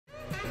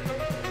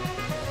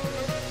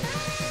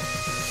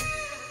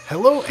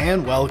Hello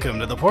and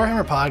welcome to the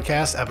Warhammer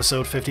Podcast,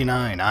 episode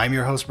 59. I'm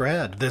your host,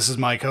 Brad. This is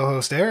my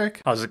co-host,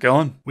 Eric. How's it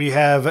going? We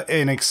have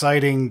an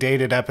exciting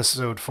dated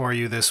episode for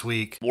you this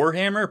week.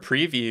 Warhammer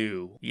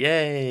preview.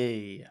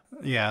 Yay.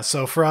 Yeah,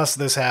 so for us,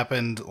 this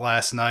happened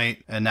last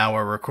night, and now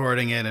we're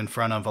recording it in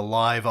front of a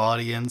live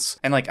audience.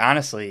 And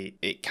honestly,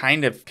 it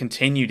kind of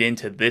continued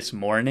into this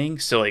morning,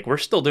 so we're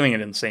still doing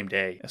it in the same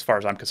day, as far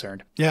as I'm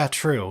concerned. Yeah,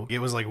 true. It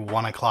was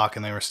 1 o'clock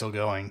and they were still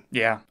going.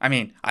 Yeah,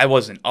 I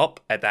wasn't up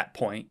at that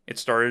point. It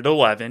started at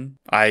 11.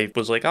 I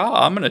was like,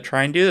 I'm going to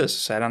try and do this.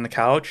 Sat on the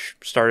couch,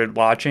 started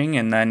watching,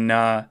 and then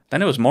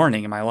it was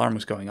morning and my alarm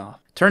was going off.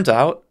 Turns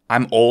out,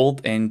 I'm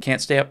old and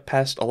can't stay up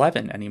past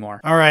 11 anymore.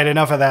 All right,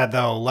 enough of that,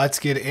 though. Let's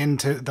get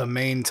into the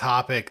main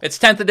topic. It's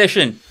 10th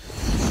edition.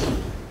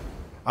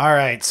 All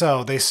right,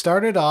 so they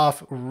started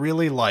off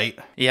really light.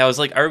 Yeah, I was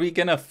like, are we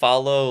going to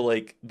follow,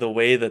 the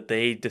way that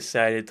they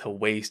decided to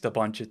waste a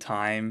bunch of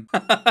time?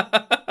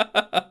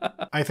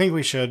 I think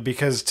we should,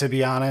 because to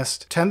be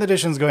honest, 10th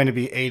edition is going to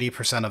be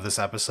 80% of this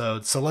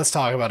episode, so let's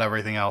talk about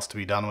everything else to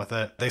be done with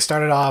it. They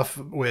started off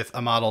with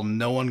a model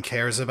no one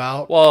cares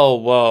about.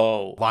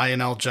 Whoa.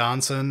 Lionel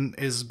Johnson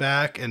is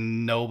back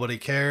and nobody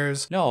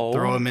cares. No.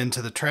 Throw him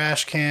into the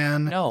trash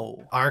can.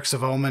 No. Arcs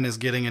of Omen is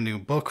getting a new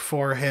book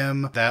for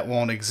him. That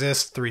won't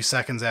exist 3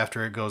 seconds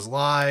after it goes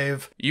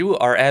live. You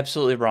are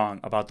absolutely wrong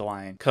about the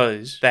Lion,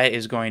 because that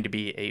is going to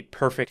be a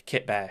perfect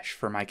kit bash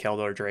for my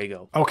Kaldor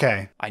Drago.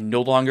 Okay. I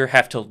no longer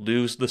have to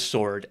lose the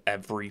sword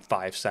every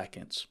 5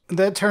 seconds.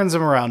 That turns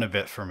him around a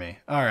bit for me.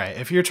 All right,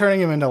 if you're turning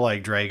him into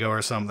Drago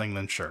or something,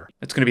 then sure.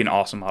 It's going to be an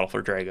awesome model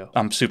for Drago.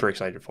 I'm super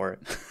excited for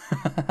it.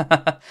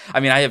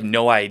 I have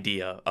no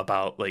idea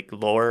about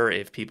lore,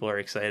 if people are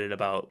excited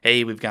about,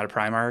 hey, we've got a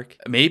Primarch.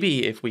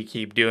 Maybe if we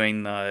keep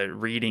doing the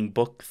reading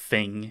book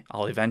thing,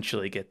 I'll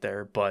eventually get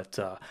there, but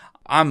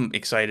I'm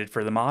excited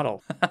for the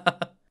model.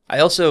 I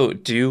also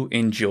do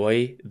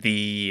enjoy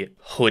the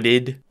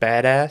hooded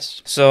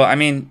badass. So,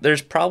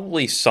 there's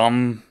probably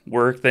some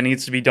work that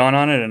needs to be done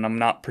on it, and I'm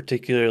not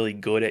particularly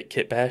good at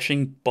kit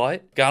bashing,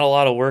 but got a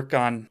lot of work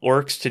on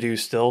orcs to do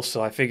still,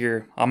 so I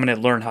figure I'm going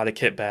to learn how to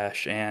kit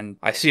bash, and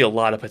I see a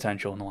lot of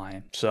potential in the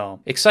Lion. So,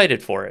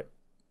 excited for it.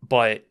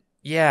 But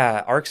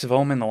yeah, Arcs of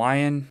Omen, the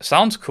Lion,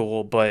 sounds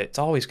cool, but it's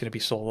always going to be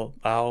sold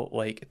out.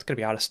 It's going to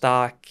be out of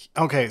stock.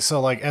 Okay,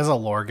 so as a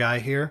lore guy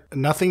here,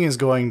 nothing is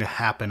going to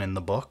happen in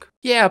the book.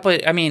 Yeah,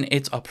 but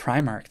it's a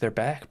Primarch. They're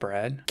back,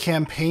 Brad.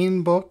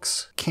 Campaign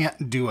books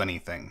can't do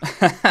anything.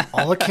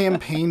 All a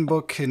campaign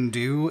book can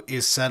do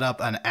is set up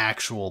an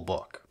actual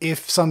book.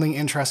 If something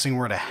interesting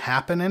were to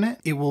happen in it,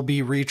 it will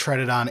be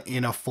retreaded on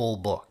in a full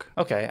book.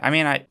 Okay,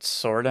 it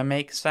sort of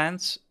makes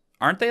sense.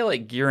 Aren't they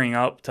gearing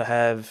up to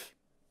have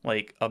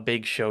a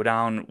big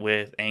showdown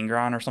with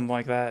Angron or something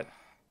like that?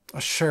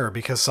 Sure,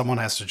 because someone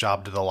has to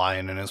job to the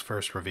Lion in his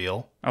first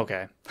reveal.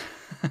 Okay.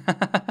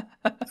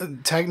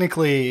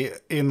 Technically,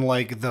 in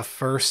the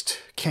first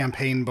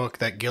campaign book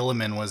that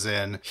Gilliman was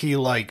in, he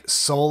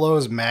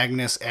solos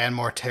Magnus and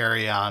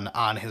Mortarion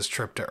on his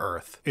trip to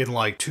Earth in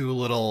 2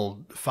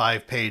 little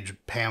 5-page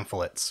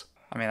pamphlets.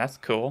 That's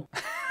cool.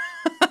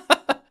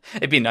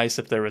 It'd be nice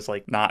if there was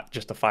not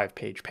just a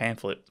 5-page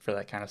pamphlet for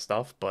that kind of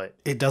stuff, but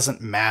it doesn't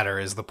matter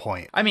is the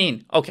point.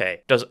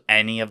 Okay. Does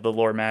any of the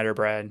lore matter,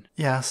 Brad?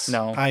 Yes.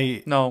 No.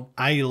 I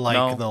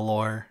like the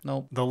lore.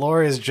 No. The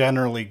lore is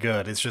generally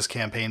good. It's just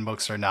campaign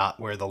books are not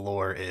where the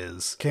lore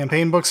is.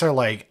 Campaign books are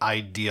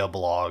idea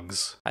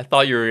blogs. I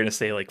thought you were going to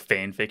say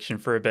fan fiction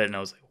for a bit, and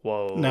I was like,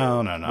 whoa.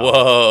 No.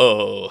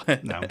 Whoa.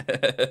 No.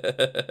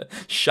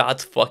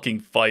 Shots fucking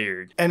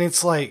fired. And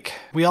it's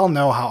we all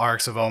know how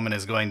Arcs of Omen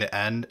is going to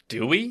end.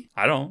 Do we?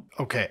 I don't.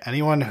 Okay,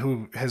 anyone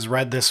who has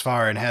read this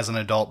far and has an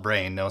adult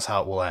brain knows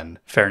how it will end.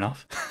 Fair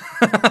enough.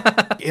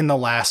 In the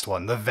last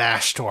one, the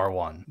Vashtor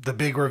one, the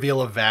big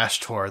reveal of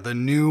Vashtor, the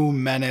new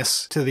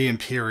menace to the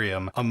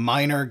Imperium, a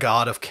minor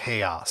god of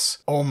chaos.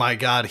 Oh my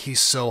god, he's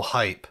so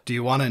hype. Do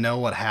you want to know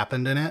what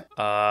happened in it?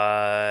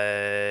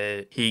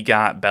 He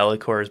got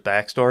Bellicor's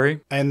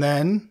backstory. And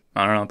then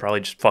I don't know,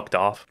 probably just fucked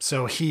off.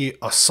 So he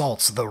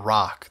assaults the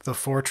Rock, the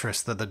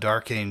fortress that the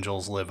Dark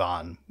Angels live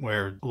on,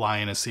 where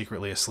Lion is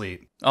secretly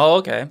asleep. Oh,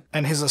 okay.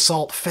 And his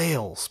assault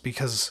fails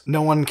because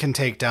no one can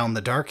take down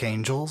the Dark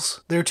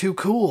Angels. They're too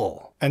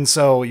cool. And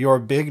so your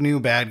big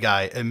new bad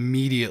guy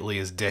immediately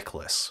is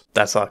dickless.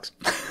 That sucks.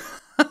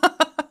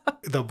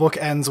 The book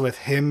ends with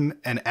him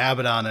and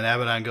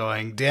Abaddon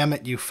going, damn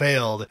it, you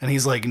failed. And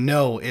he's like,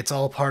 no, it's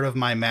all part of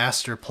my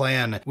master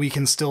plan. We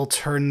can still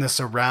turn this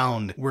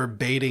around. We're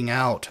baiting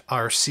out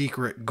our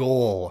secret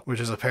goal,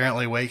 which is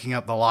apparently waking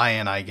up the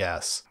Lion, I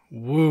guess.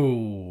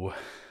 Woo.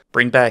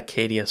 Bring back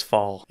Cadius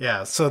Fall.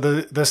 Yeah, so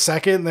the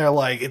second they're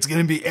like, it's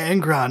going to be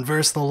Angron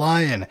versus the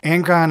Lion.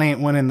 Angron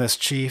ain't winning this,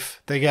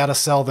 Chief. They got to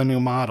sell the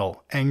new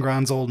model.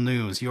 Angron's old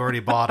news. You already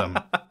bought him.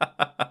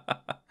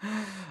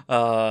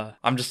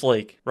 I'm just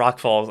rock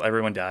falls,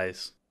 everyone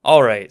dies.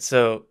 All right,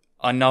 so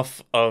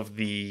enough of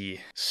the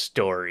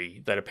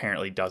story that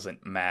apparently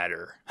doesn't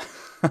matter.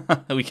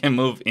 we can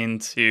move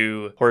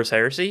into Horus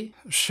Heresy.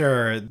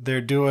 Sure,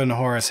 they're doing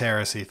Horus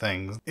Heresy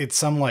things. It's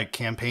some like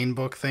campaign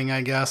book thing,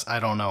 I guess. I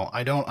don't know.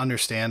 I don't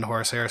understand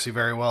Horus Heresy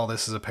very well.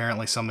 This is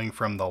apparently something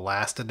from the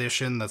last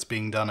edition that's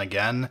being done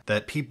again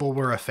that people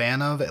were a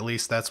fan of. At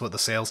least that's what the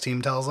sales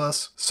team tells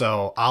us.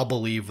 So I'll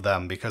believe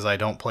them because I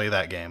don't play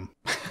that game.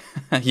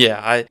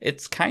 Yeah,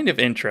 it's kind of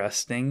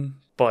interesting.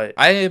 But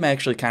I am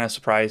actually kind of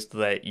surprised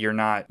that you're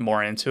not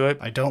more into it.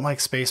 I don't like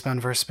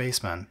spacemen versus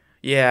spacemen.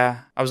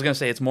 Yeah, I was going to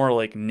say it's more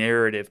like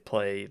narrative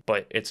play,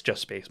 but it's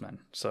just spacemen.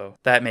 So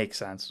that makes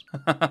sense.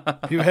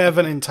 You have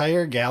an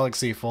entire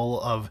galaxy full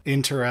of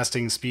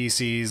interesting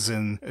species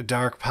and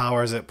dark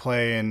powers at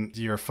play, and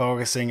you're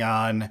focusing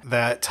on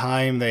that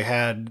time they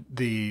had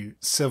the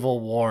Civil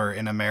War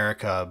in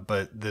America,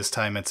 but this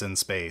time it's in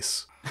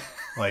space.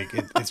 Like,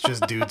 it's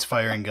just dudes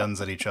firing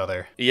guns at each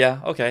other.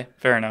 Yeah, okay,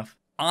 fair enough.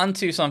 On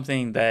to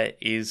something that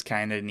is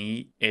kind of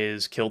neat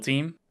is Kill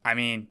Team. I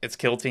mean, it's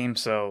Kill Team,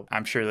 so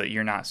I'm sure that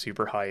you're not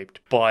super hyped,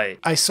 but...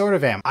 I sort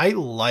of am. I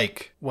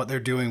like what they're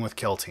doing with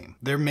Kill Team.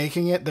 They're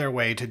making it their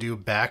way to do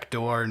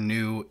backdoor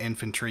new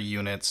infantry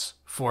units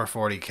for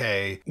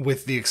 40k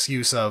with the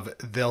excuse of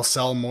they'll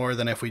sell more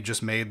than if we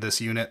just made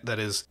this unit that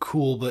is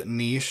cool but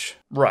niche.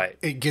 Right.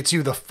 It gets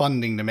you the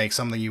funding to make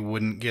something you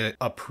wouldn't get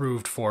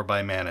approved for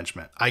by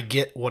management. I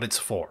get what it's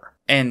for.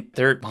 And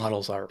their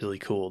models are really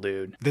cool,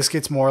 dude. This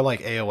gets more like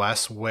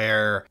AOS,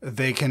 where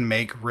they can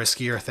make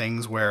riskier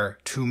things where,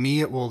 to me,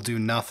 it will do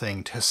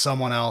nothing. To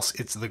someone else,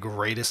 it's the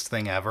greatest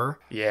thing ever.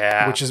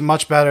 Yeah. Which is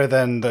much better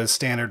than the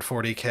standard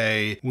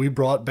 40k, we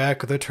brought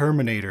back the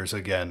Terminators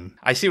again.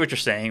 I see what you're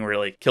saying, where,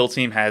 like, Kill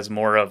Team has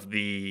more of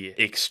the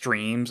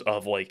extremes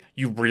of, like,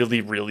 you really,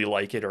 really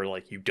like it or,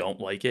 like, you don't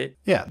like it.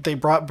 Yeah, they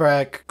brought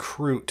back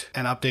Kroot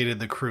and updated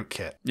the Kroot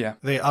kit. Yeah.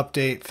 They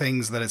update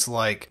things that it's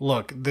like,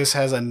 look, this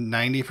has a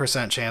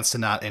 90% chance to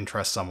not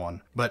interest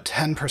someone, but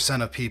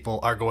 10% of people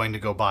are going to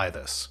go buy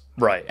this.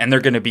 Right, and they're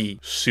going to be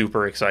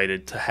super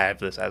excited to have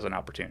this as an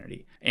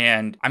opportunity.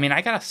 And, I mean,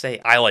 I gotta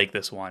say, I like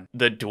this one.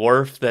 The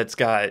dwarf that's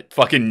got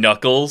fucking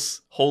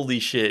knuckles,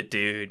 holy shit,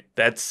 dude.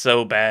 That's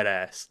so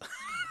badass.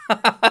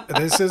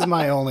 This is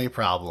my only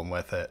problem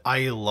with it.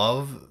 I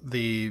love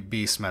the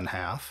Beastman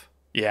half.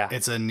 Yeah.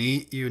 It's a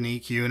neat,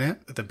 unique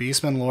unit. The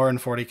Beastman lore in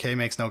 40k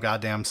makes no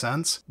goddamn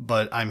sense,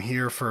 but I'm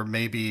here for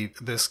maybe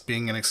this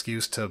being an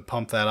excuse to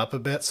pump that up a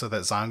bit so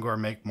that Zongor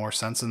make more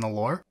sense in the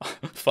lore.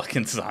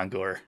 Fucking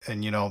Zongor.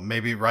 And,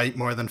 maybe write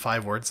more than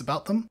 5 words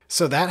about them.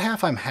 So that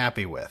half I'm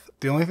happy with.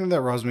 The only thing that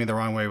rubs me the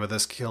wrong way with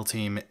this Kill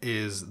Team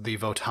is the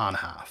Votann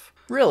half.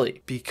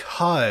 Really?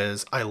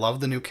 Because I love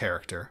the new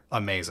character.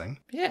 Amazing.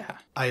 Yeah.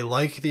 I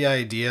like the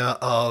idea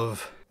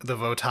of the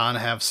Votann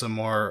have some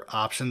more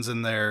options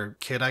in their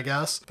kit, I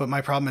guess. But my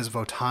problem is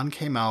Votann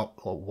came out,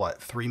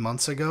 3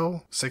 months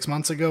ago? 6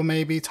 months ago,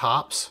 maybe,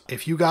 tops?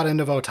 If you got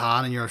into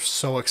Votann and you're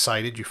so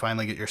excited you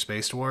finally get your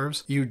Space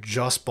Dwarves, you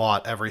just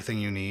bought everything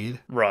you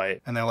need.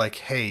 Right. And they're like,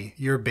 hey,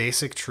 your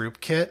basic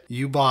troop kit,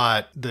 you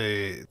bought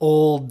the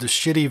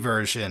shitty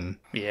version.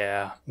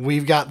 Yeah.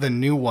 We've got the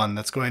new one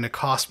that's going to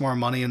cost more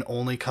money and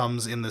only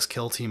comes in this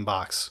Kill Team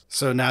box.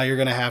 So now you're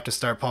going to have to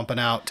start pumping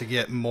out to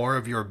get more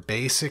of your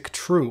basic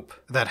troop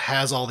that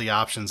has all the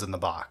options in the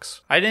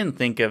box. I didn't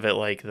think of it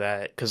like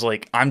that, because,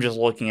 I'm just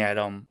looking at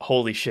them,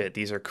 holy shit,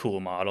 these are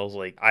cool models.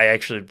 I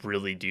actually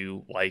really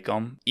do like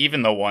them.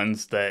 Even the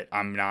ones that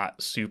I'm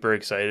not super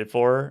excited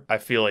for, I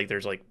feel like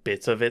there's,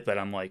 bits of it that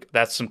I'm like,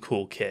 that's some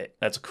cool kit.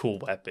 That's a cool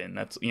weapon.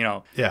 That's,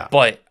 Yeah.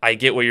 But I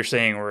get what you're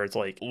saying, where it's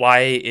why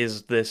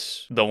is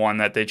this the one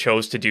that they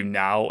chose to do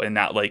now and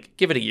not,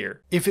 give it a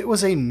year? If it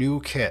was a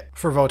new kit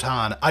for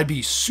Votann, I'd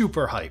be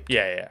super hyped.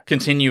 Yeah.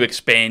 Continue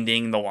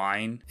expanding the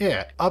line.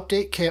 Yeah.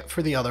 Update kit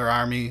for the other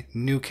army,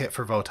 new kit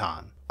for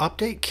Votann.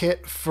 Update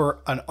kit for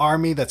an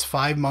army that's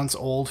 5 months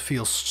old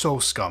feels so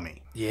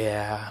scummy.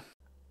 Yeah.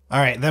 All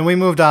right, then we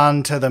moved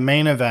on to the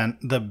main event,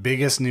 the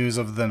biggest news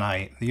of the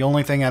night, the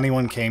only thing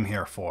anyone came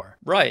here for.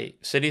 Right,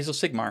 Cities of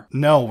Sigmar.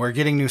 No, we're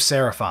getting new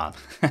Seraphon.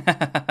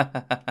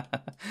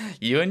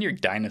 You and your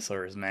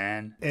dinosaurs,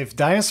 man. If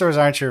dinosaurs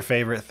aren't your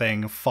favorite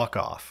thing, fuck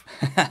off.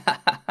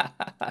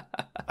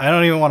 I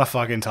don't even want to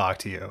fucking talk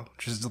to you.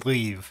 Just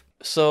leave.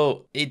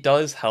 So it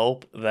does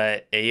help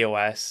that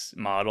AOS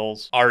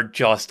models are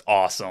just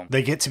awesome.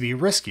 They get to be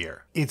riskier.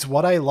 It's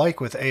what I like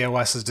with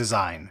AOS's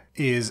design,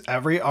 is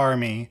every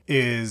army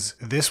is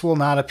this will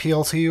not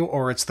appeal to you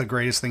or it's the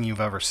greatest thing you've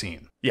ever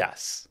seen.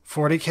 Yes.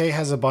 40k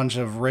has a bunch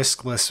of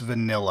riskless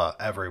vanilla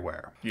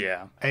everywhere.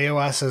 Yeah.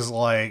 AOS is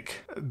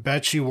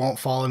bet you won't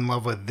fall in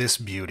love with this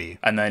beauty.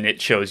 And then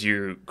it shows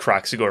you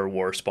Kroxigor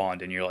War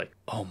Spawned and you're like,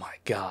 oh my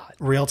god.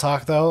 Real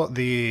talk though,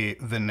 the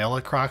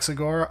vanilla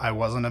Kroxigor I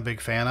wasn't a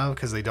big fan of.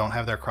 have because they don't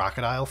have their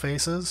crocodile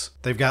faces.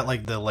 They've got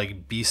like the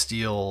like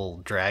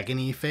bestial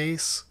dragony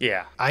face.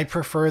 Yeah. I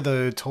prefer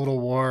the Total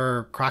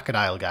War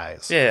crocodile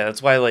guys. Yeah,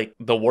 that's why like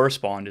the War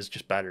Spawn is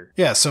just better.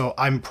 Yeah, so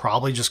I'm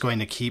probably just going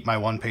to keep my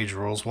one-page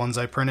rules ones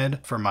I printed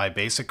for my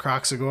basic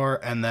Croxagore,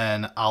 and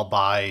then I'll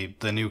buy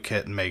the new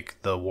kit and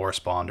make the War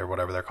Spawn or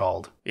whatever they're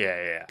called.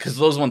 Yeah. Because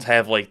those ones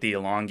have like the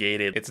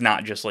elongated, it's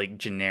not just like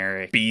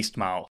generic beast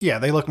mouth. Yeah,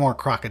 they look more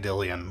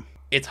crocodilian.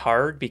 It's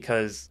hard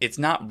because it's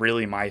not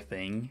really my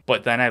thing,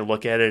 but then I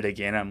look at it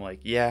again, I'm like,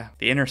 yeah,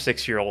 the inner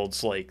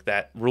 6-year-old's like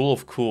that rule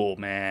of cool,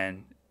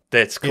 man.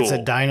 That's cool. It's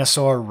a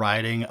dinosaur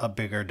riding a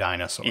bigger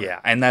dinosaur. Yeah,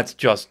 and that's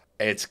just,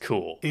 it's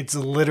cool. It's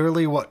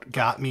literally what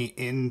got me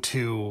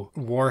into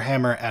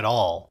Warhammer at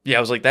all. Yeah,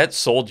 I was like, that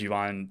sold you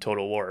on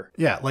Total War.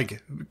 Yeah,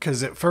 like,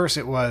 because at first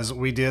it was,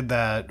 we did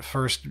that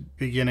first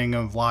beginning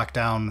of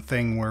lockdown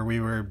thing where we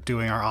were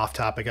doing our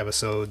off-topic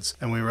episodes,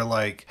 and we were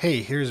like,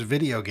 hey, here's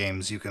video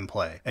games you can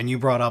play. And you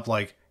brought up,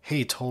 like,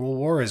 hey, Total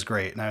War is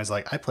great. And I was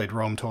like, I played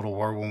Rome Total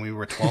War when we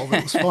were 12.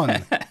 It was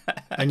fun.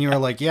 And you were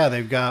like, yeah,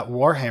 they've got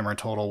Warhammer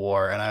Total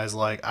War. And I was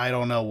like, I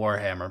don't know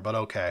Warhammer, but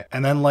okay.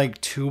 And then like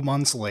 2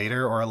 months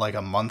later, or like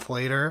a month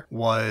later,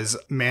 was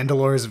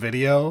Mandalore's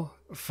video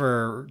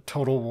for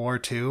Total War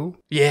 2.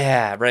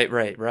 Yeah,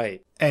 right.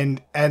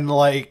 And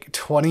like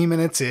 20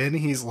 minutes in,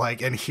 he's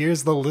like, and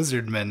here's the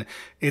Lizardman.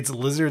 It's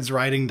lizards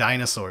riding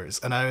dinosaurs.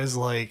 And I was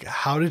like,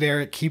 how did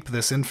Eric keep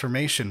this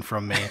information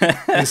from me?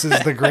 This is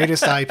the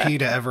greatest IP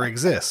to ever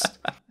exist.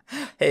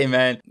 Hey,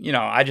 man, you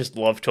know, I just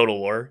love Total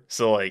War.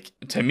 So, like,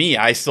 to me,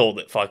 I sold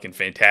it fucking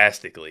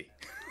fantastically.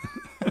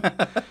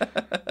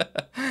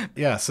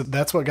 Yeah, so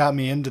that's what got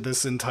me into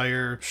this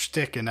entire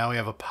shtick, and now we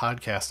have a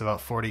podcast about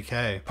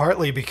 40k.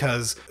 Partly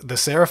because the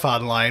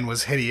Seraphon line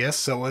was hideous,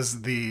 so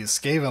was the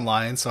Skaven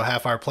line, so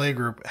half our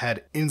playgroup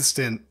had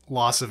instant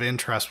loss of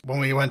interest when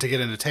we went to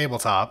get into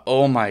tabletop.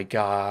 Oh my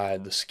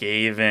god, the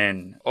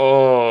Skaven.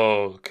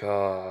 Oh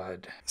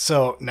god.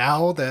 So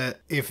now that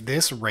if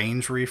this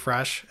range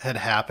refresh had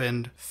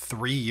happened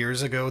 3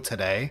 years ago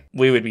today,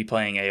 we would be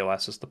playing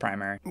AOS as the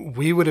primary.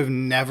 We would have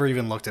never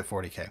even looked at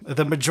 40k.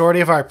 The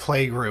majority of our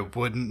playgroup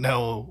wouldn't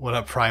know what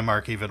a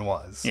Primarch even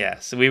was.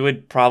 Yes, we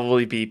would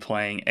probably be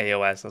playing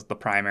AOS as the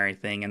primary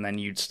thing, and then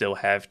you'd still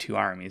have 2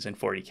 armies in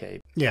 40k.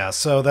 Yeah,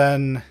 so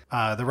then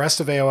the rest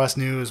of AOS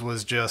news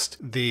was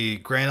just the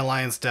Grand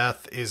Alliance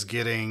Death is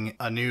getting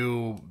a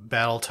new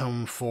battle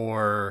tome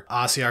for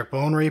Ossiarch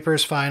Bone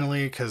Reapers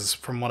finally, because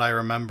from what I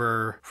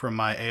remember from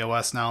my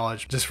AOS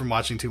knowledge, just from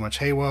watching too much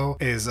Halo,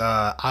 is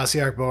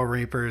Ossiarch Bone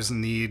Reapers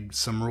need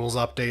some rules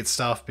update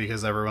stuff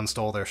because everyone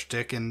stole their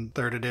shtick in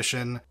 3rd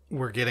edition.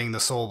 We're getting the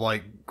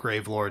Soulblight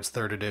Gravelords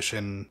 3rd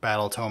edition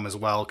battle tome as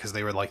well, because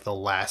they were like the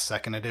last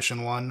 2nd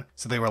edition one.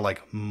 So they were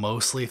like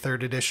mostly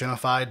 3rd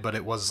editionified, but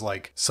it was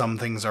like some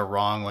things are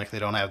wrong, like they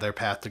don't have their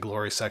Path to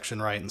Glory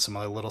section right and some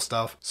other little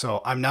stuff.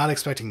 So I'm not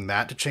expecting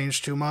that to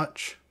change too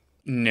much.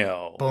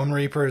 No. Bone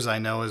Reapers, I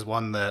know, is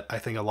one that I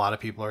think a lot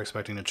of people are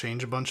expecting to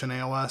change a bunch in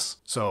AOS.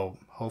 So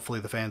hopefully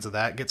the fans of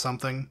that get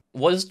something.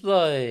 Was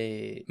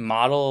the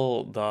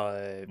model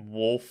the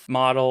wolf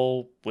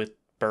model with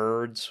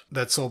birds?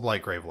 That's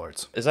Soulblight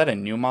Gravelords. Is that a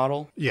new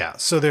model? Yeah,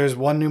 so there's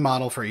one new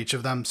model for each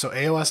of them. So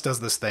AOS does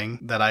this thing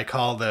that I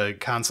call the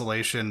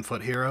Consolation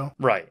Foot Hero.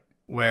 Right.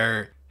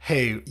 Where,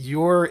 hey,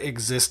 you're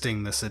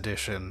existing this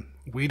edition.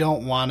 We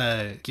don't want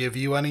to give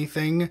you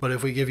anything, but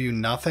if we give you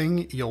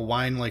nothing, you'll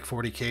whine like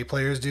 40k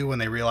players do when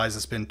they realize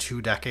it's been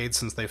 2 decades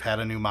since they've had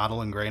a new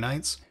model in Grey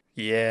Knights.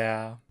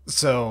 Yeah.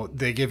 So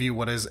they give you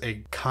what is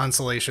a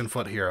Consolation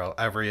Foot Hero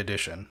every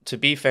edition. To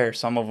be fair,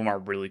 some of them are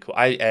really cool.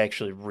 I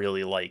actually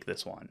really like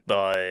this one.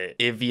 The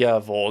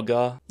Ivia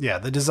Volga. Yeah,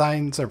 the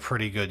designs are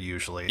pretty good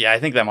usually. Yeah, I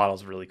think that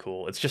model's really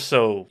cool. It's just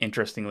so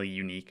interestingly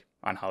unique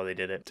on how they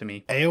did it to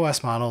me.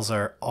 AOS models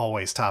are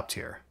always top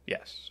tier.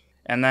 Yes.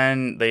 And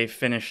then they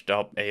finished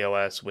up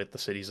AOS with the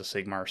Cities of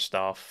Sigmar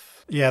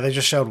stuff. Yeah, they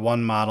just showed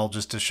one model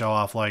just to show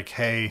off, like,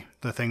 hey,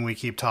 the thing we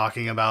keep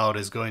talking about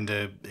is going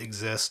to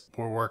exist.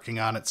 We're working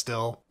on it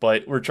still.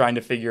 But we're trying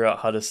to figure out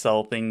how to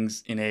sell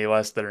things in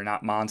AOS that are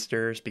not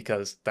monsters,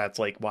 because that's,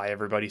 like, why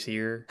everybody's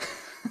here.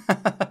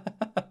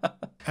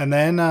 And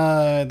then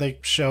they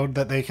showed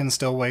that they can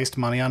still waste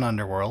money on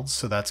Underworlds,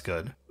 so that's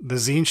good. The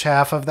Tzeentch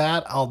half of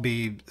that, I'll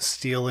be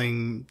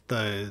stealing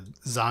the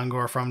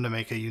Zongor from to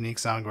make a unique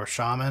Zongor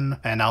Shaman,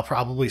 and I'll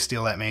probably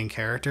steal that main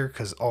character,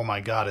 because, oh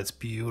my god, it's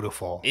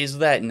beautiful. Is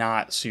that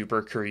not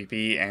super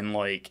creepy and,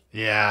 like...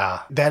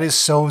 Yeah, that is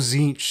so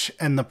Tzeentch,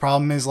 and the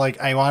problem is, like,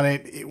 I want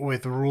it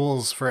with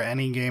rules for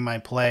any game I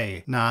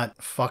play,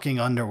 not fucking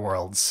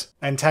Underworlds.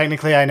 And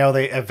technically, I know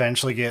they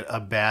eventually get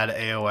a bad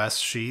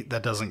AOS sheet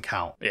that doesn't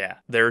count. Yeah,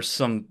 there's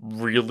some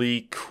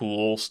really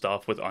cool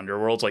stuff with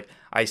Underworlds, like...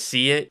 I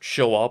see it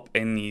show up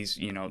in these,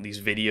 you know, these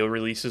video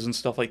releases and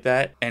stuff like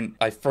that, and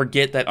I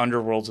forget that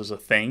Underworlds is a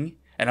thing,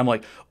 And I'm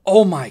like,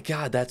 oh my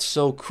God, that's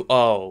so cool.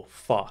 Oh,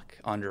 fuck.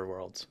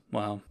 Underworlds.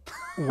 Well,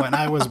 when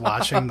I was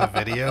watching the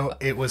video,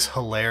 it was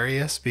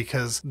hilarious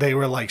because they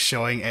were like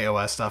showing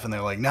AOS stuff and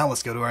they're like, now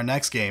let's go to our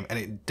next game. And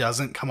it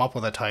doesn't come up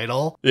with a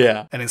title.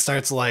 yeah. And it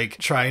starts like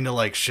trying to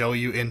like show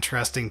you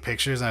interesting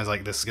pictures. And I was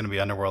like, this is going to be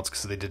Underworlds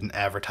because they didn't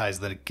advertise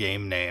the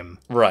game name.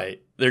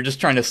 Right. They're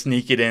just trying to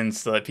sneak it in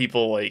so that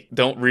people like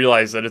don't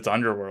realize that it's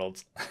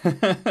Underworlds.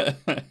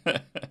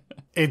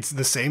 It's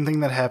the same thing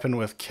that happened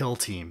with Kill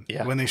Team.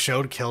 Yeah. When they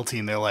showed Kill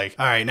Team, they're like,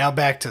 all right, now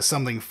back to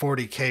something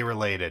 40K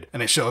related.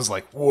 And it shows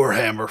like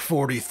Warhammer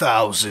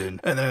 40,000.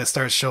 And then it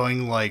starts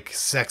showing like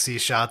sexy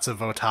shots of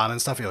Votan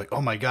and stuff. You're like,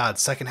 oh my God,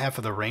 second half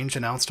of the range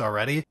announced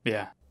already?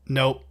 Yeah.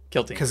 Nope.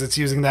 Kill Team. Because it's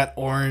using that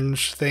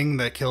orange thing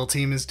that Kill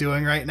Team is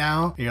doing right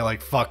now. And you're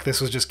like, fuck,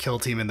 this was just Kill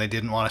Team and they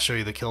didn't want to show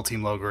you the Kill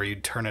Team logo or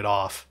you'd turn it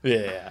off.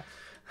 Yeah.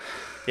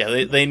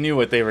 Yeah, they knew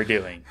what they were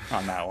doing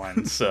on that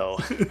one, so...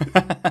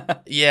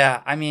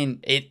 yeah, I mean,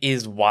 it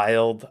is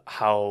wild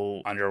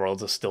how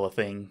Underworlds is still a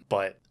thing,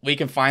 but we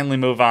can finally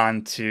move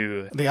on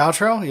to... The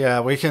outro? Yeah,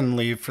 we can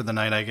leave for the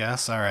night, I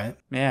guess. All right.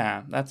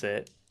 Yeah, that's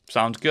it.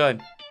 Sounds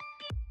good.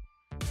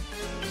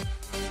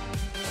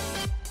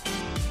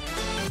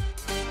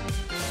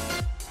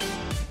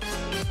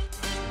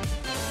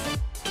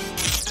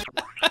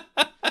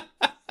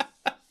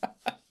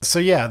 So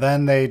yeah,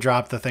 then they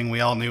dropped the thing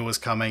we all knew was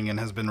coming and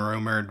has been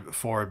rumored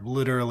for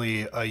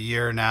literally a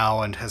year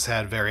now and has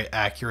had very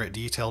accurate,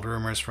 detailed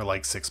rumors for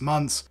like 6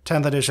 months.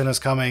 10th edition is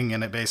coming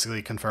and it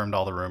basically confirmed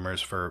all the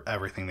rumors for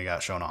everything that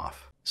got shown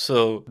off.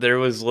 So there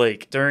was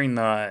like, during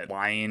the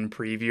Lion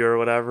preview or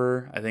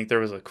whatever, I think there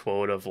was a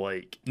quote of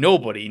like,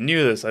 nobody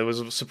knew this. It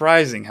was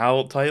surprising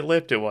how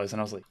tight-lipped it was. And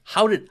I was like,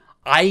 how did...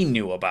 I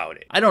knew about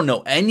it. I don't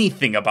know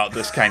anything about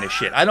this kind of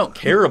shit. I don't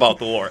care about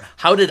the lore.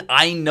 How did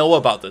I know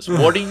about this?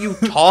 What are you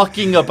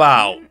talking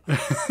about?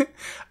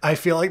 I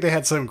feel like they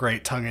had some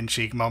great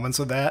tongue-in-cheek moments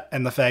with that,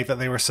 and the fact that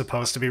they were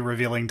supposed to be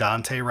revealing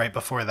Dante right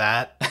before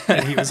that,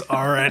 and he was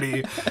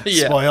already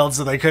spoiled,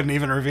 so they couldn't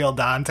even reveal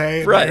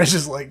Dante. Right. It was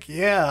just like,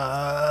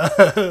 yeah.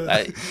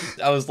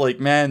 I was like,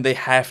 man, they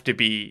have to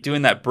be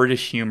doing that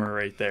British humor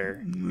right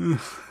there.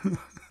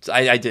 So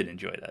I did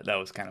enjoy that. That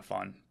was kind of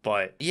fun.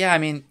 But yeah, I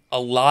mean, a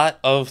lot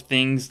of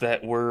things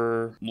that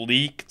were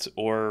leaked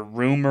or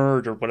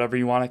rumored or whatever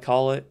you want to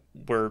call it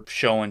were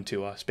shown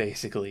to us,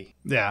 basically.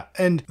 Yeah,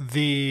 and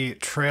the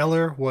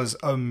trailer was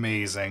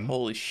amazing.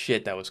 Holy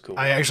shit, that was cool.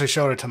 I actually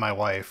showed it to my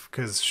wife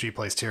because she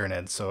plays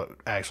Tyranids, so it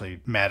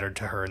actually mattered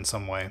to her in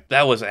some way.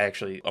 That was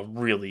actually a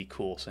really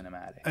cool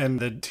cinematic. And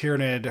the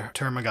Tyranid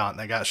Termagant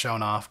that got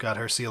shown off got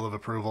her seal of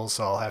approval,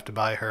 so I'll have to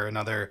buy her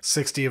another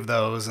 60 of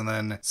those and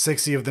then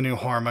 60 of the new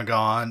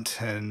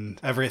Hormagant and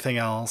everything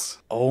else.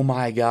 Oh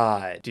my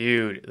god,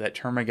 dude, that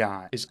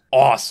Termagant is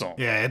awesome.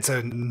 Yeah, it's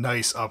a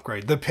nice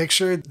upgrade. The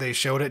picture, they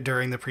showed it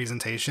during the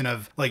presentation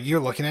of, like,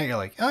 you're looking at it, you're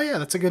like, oh yeah,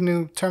 that's a good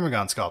new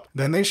Termagant sculpt.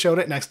 Then they showed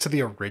it next to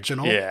the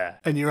original. Yeah.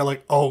 And you were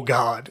like, oh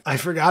god. I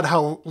forgot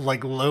how,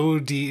 like, low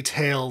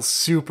detail,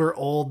 super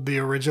old the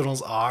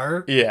originals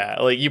are. Yeah,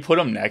 like, you put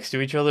them next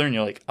to each other and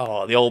you're like,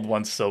 oh, the old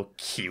one's so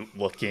cute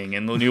looking,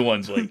 and the new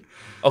one's like...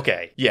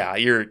 Okay, yeah,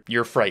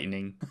 you're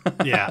frightening.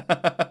 Yeah,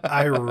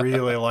 I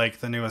really like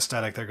the new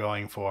aesthetic they're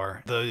going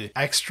for. The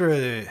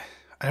extra...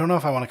 I don't know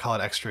if I want to call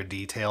it extra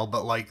detail,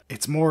 but like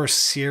it's more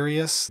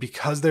serious.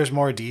 Because there's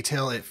more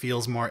detail, it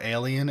feels more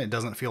alien. It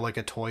doesn't feel like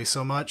a toy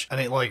so much. And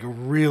it like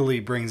really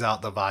brings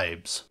out the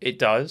vibes. It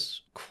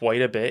does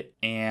quite a bit,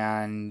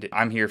 and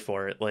I'm here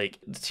for it. Like,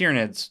 the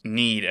Tyranids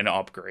need an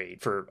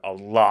upgrade for a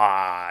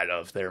lot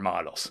of their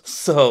models.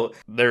 So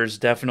there's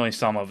definitely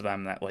some of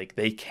them that like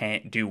they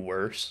can't do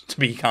worse, to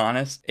be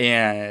honest.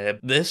 And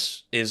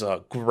this is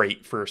a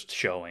great first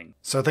showing.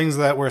 So things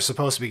that we're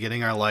supposed to be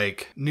getting are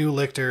like new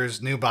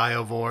lictors, new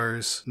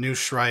biovores, new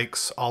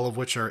shrikes, all of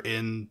which are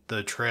in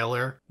the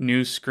trailer.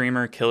 New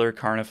Screamer Killer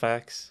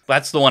Carnifex.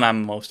 That's the one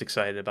I'm most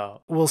excited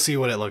about. We'll see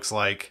what it looks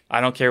like.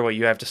 I don't care what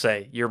you have to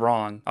say. You're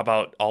wrong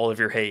about all of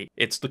your hate.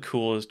 It's the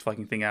coolest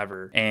fucking thing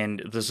ever. And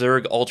the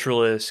Zerg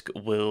Ultralisk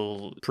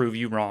will prove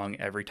you wrong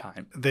every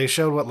time. They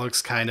showed what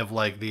looks kind of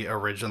like the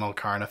original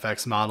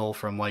Carnifex model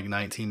from like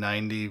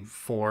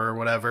 1994 or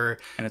whatever.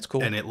 And it's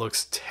cool. And it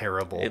looks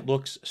terrible. It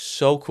looks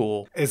so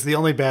cool. It's the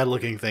only bad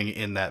looking thing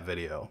in that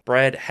video.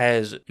 Brad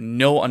has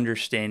no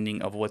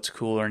understanding of what's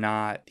cool or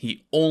not.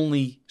 He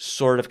only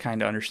sort of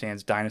kind of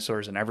understands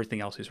dinosaurs, and everything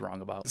else he's wrong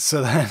about.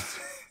 So then...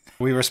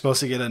 We were supposed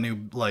to get a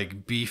new,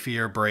 like,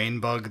 beefier brain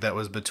bug that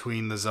was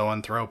between the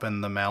Zoanthrope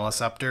and the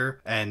Maliceptor,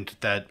 and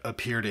that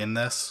appeared in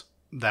this.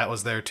 That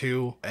was there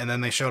too. And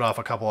then they showed off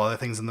a couple other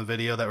things in the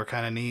video that were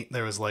kind of neat.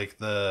 There was like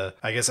the,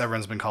 I guess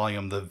everyone's been calling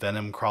them the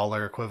Venom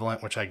Crawler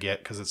equivalent, which I get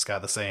because it's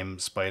got the same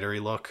spidery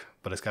look,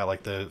 but it's got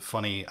like the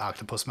funny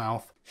octopus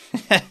mouth.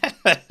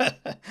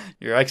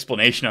 Your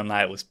explanation on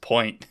that was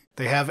point.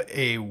 They have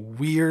a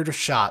weird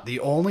shot.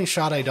 The only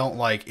shot I don't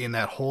like in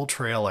that whole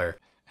trailer.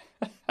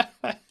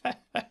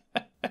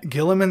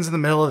 Gilliman's in the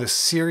middle of this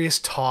serious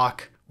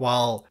talk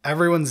while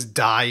everyone's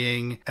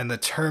dying and the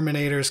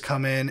Terminators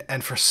come in,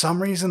 and for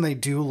some reason they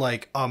do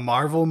like a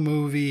Marvel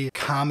movie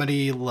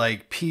comedy,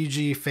 like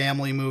PG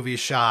family movie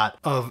shot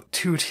of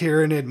two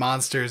Tyranid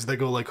monsters that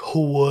go like,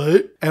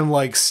 what? And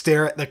like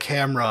stare at the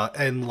camera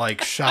in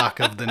like shock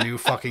of the new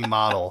fucking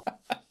model.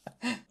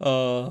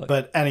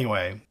 But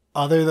anyway,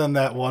 other than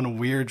that one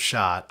weird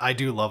shot, I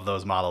do love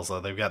those models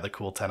though. They've got the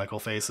cool tentacle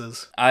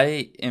faces.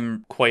 I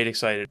am quite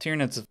excited.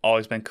 Tyranids have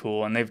always been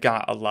cool, and they've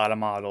got a lot of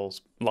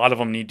models. A lot of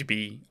them need to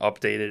be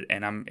updated,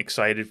 and I'm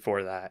excited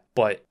for that.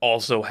 But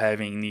also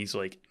having these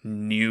like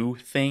new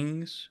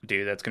things,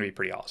 dude, that's gonna be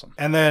pretty awesome.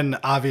 And then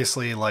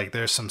obviously like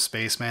there's some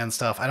spaceman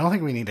stuff. I don't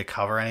think we need to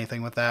cover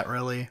anything with that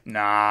really.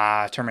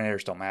 Nah,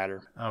 Terminators don't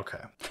matter. Okay.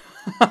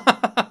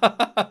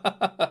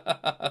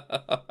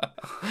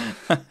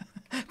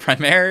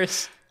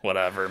 Primaris?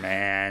 Whatever,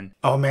 man.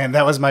 Oh man,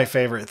 that was my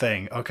favorite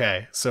thing.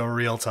 Okay, so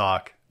real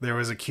talk. There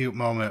was a cute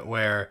moment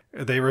where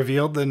they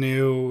revealed the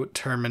new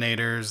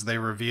Terminators. They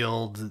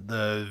revealed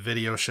the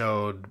video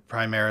showed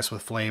Primaris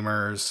with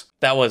flamers.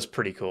 That was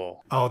pretty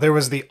cool. Oh, there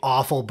was the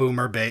awful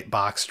Boomer Bait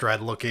box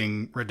dread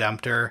looking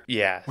Redemptor.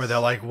 Yeah. Where they're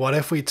like, what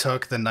if we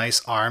took the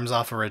nice arms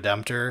off a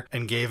Redemptor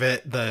and gave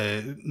it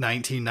the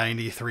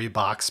 1993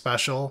 box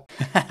special?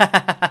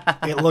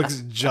 It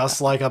looks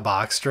just like a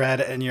box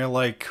dread, and you're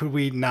like, could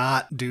we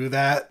not do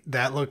that?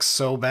 That looks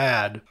so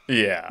bad.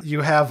 Yeah.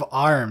 You have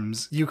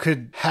arms. You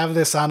could have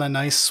this on a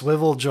nice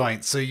swivel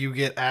joint so you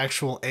get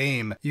actual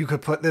aim. You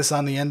could put this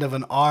on the end of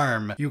an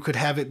arm. You could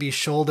have it be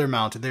shoulder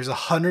mounted. There's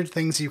 100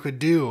 things you could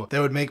do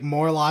that would make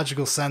more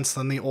logical sense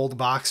than the old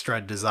box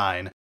dread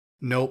design.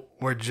 Nope,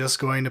 we're just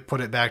going to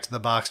put it back to the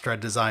box dread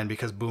design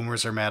because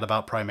boomers are mad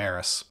about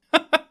Primaris.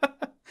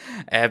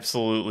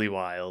 Absolutely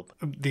wild.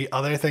 The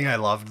other thing I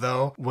loved,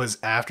 though, was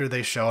after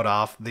they showed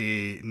off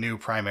the new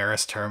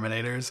Primaris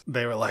Terminators,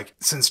 they were like,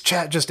 since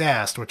chat just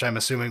asked, which I'm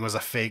assuming was a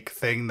fake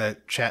thing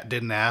that chat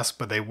didn't ask,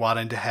 but they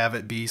wanted to have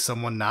it be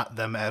someone not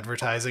them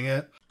advertising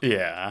it.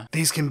 Yeah.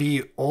 These can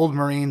be old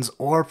Marines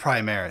or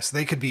Primaris.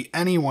 They could be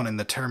anyone in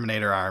the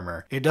Terminator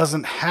armor. It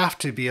doesn't have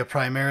to be a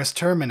Primaris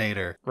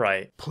Terminator.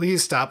 Right.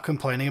 Please stop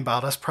complaining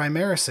about us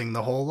Primarising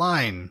the whole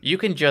line. You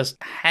can just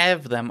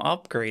have them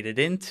upgraded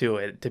into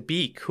it to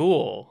be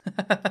cool.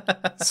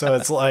 So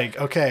it's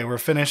like, okay, we're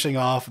finishing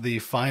off the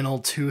final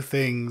two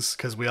things,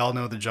 because we all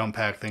know the jump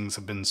pack things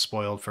have been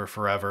spoiled for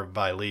forever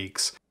by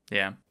leaks.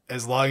 Yeah.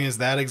 As long as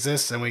that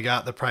exists and we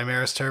got the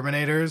Primaris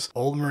Terminators,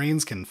 old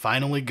Marines can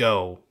finally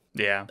go.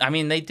 Yeah. I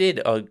mean, they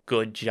did a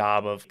good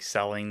job of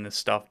selling the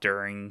stuff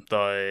during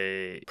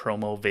the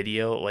promo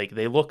video. Like,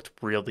 they looked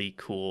really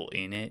cool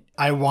in it.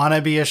 I want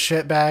to be a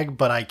shitbag,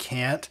 but I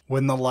can't.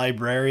 When the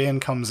librarian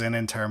comes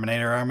in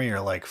Terminator armor,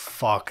 you're like,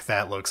 fuck,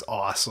 that looks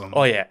awesome.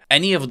 Oh, yeah.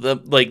 Any of the,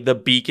 like, the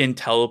beacon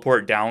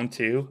teleport down,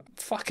 too.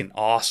 Fucking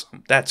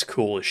awesome. That's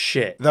cool as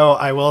shit. Though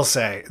I will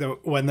say,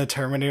 when the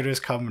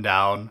Terminators come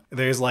down,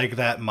 there's like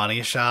that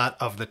money shot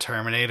of the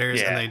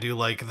Terminators, and they do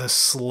like the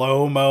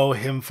slow-mo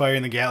him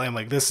firing the Gatling. I'm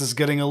like, this is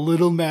getting a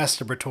little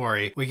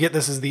masturbatory. We get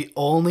this is the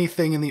only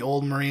thing in the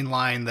old Marine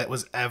line that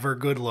was ever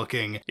good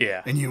looking.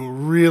 Yeah. And you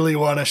really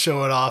want to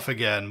show it off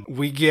again.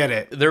 We get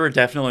it. There were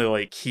definitely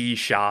like key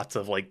shots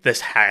of like,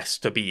 this has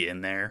to be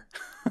in there.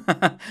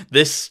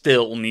 This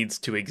still needs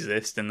to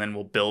exist, and then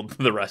we'll build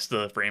the rest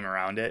of the frame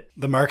around it.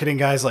 The marketing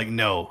guy's like,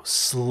 no,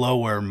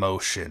 slower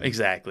motion.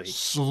 Exactly.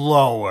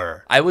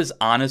 Slower. I was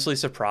honestly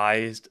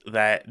surprised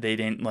that they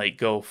didn't like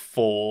go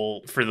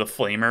full for the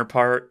flamer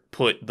part,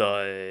 put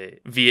the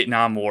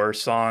Vietnam War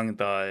song,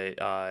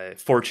 the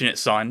Fortunate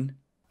Son.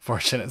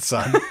 Fortunate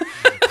Son.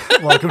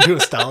 Welcome to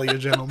Astalia,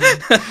 gentlemen.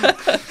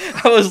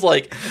 I was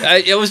like,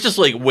 I was just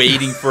like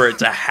waiting for it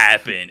to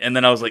happen. And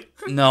then I was like,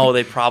 no,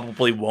 they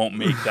probably won't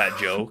make that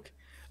joke.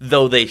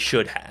 Though they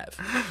should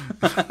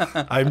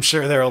have. I'm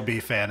sure there will be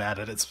fan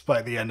edits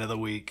by the end of the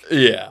week.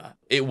 Yeah,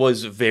 it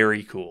was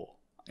very cool.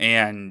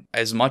 And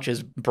as much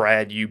as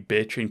Brad, you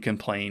bitch and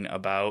complain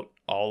about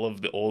all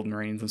of the old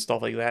Marines and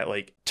stuff like that,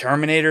 like,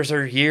 Terminators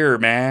are here,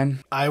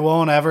 man. I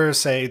won't ever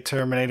say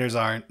Terminators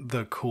aren't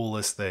the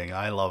coolest thing.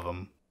 I love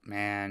them.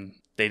 Man,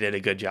 they did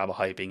a good job of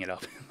hyping it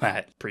up in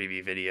that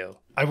preview video.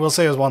 I will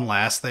say as one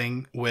last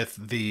thing with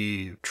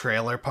the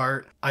trailer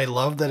part, I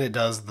love that it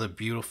does the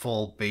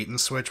beautiful bait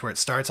and switch where it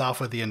starts off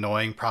with the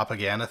annoying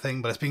propaganda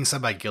thing, but it's being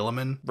said by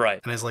Gilliman.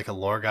 Right. And as like a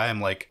lore guy, I'm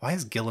like, why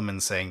is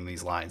Gilliman saying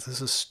these lines? This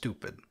is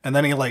stupid. And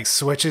then he like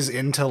switches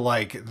into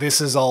like,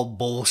 this is all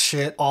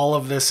bullshit. All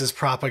of this is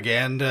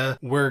propaganda.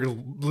 We're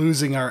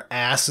losing our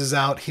asses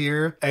out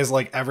here, as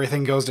like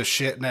everything goes to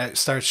shit, and it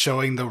starts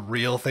showing the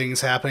real things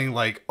happening.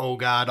 Like, oh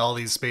god, all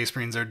these Space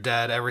Marines are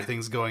dead.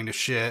 Everything's going to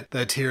shit.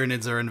 The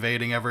Tyranids are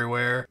invading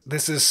everywhere.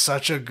 This is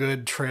such a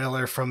good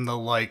trailer from the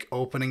like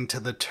opening to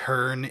the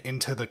turn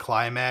into the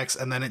climax,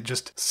 and then it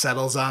just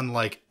settles on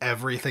like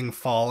everything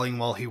falling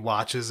while he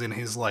watches in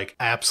his like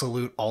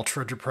absolute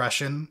ultra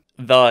depression.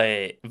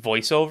 The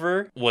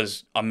voiceover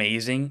was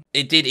amazing.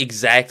 It did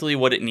exactly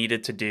what it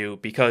needed to do,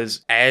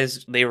 because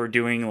as they were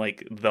doing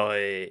like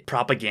the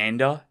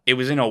propaganda, it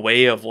was in a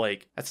way of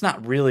like, that's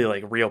not really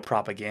like real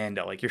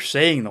propaganda. Like, you're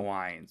saying the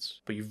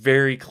lines, but you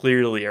very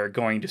clearly are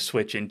going to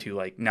switch into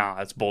like, nah,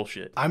 that's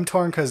bullshit. I'm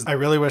torn because I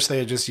really wish they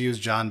had just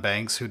used John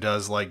Banks, who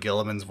does like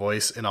Gilliman's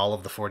voice in all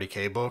of the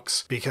 40K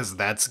books, because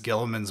that's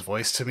Gilliman's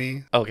voice to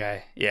me.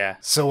 Okay, yeah.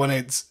 So when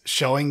it's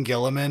showing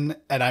Gilliman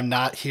and I'm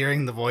not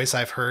hearing the voice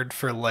I've heard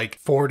for like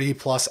 40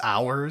 plus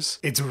hours,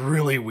 it's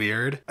really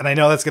weird. And I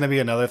know that's going to be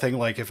another thing,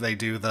 like if they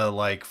do the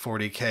like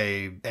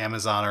 40K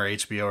Amazon or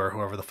HBO or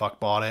whoever the fuck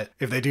bought it,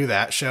 if they do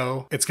that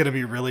show, it's going to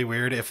be really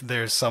weird if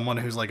there's someone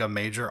who's like a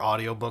major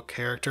audiobook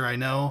character I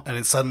know and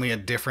it's suddenly a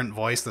different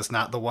voice that's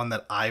not the one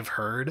that I've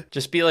heard.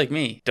 Just be like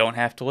me. Don't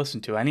have to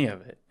listen to any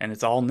of it. And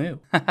it's all new.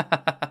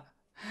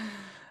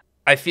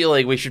 I feel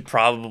like we should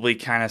probably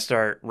kind of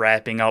start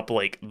wrapping up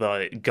like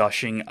the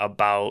gushing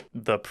about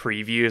the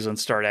previews and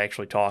start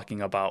actually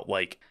talking about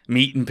like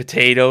meat and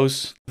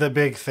potatoes. The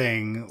big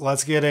thing.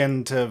 Let's get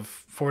into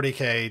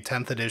 40K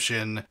 10th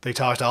edition. They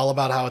talked all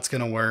about how it's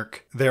going to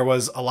work. There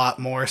was a lot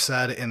more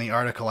said in the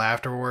article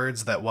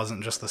afterwards that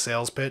wasn't just the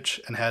sales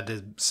pitch and had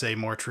to say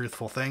more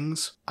truthful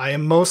things. I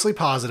am mostly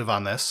positive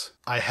on this.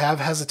 I have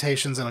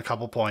hesitations in a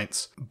couple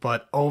points,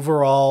 but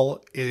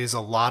overall, it is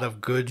a lot of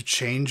good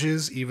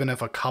changes, even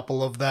if a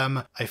couple of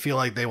them, I feel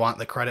like they want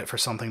the credit for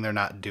something they're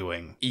not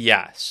doing.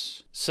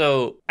 Yes.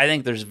 So I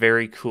think there's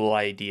very cool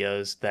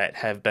ideas that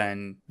have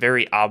been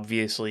very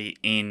obviously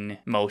in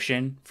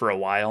motion for a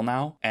while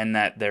now, and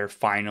that they're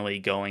finally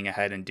going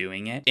ahead and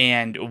doing it.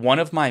 And one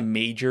of my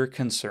major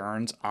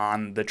concerns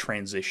on the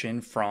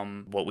transition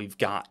from what we've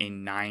got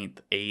in 9th,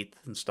 8th,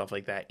 and stuff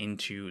like that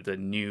into the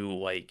new,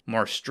 like,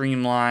 more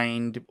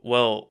streamlined,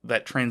 well,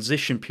 that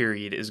transition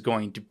period is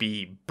going to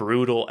be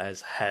brutal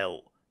as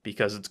hell,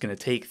 because it's going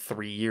to take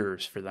 3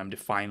 years for them to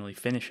finally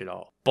finish it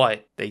all.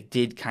 But they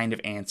did kind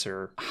of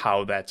answer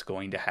how that's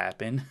going to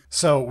happen.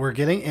 So we're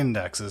getting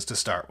indexes to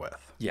start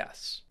with.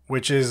 Yes.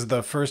 Which is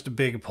the first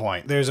big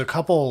point. There's a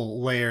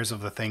couple layers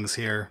of the things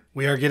here.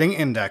 We are getting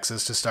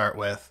indexes to start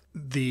with.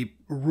 The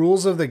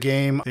rules of the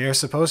game, they are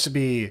supposed to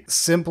be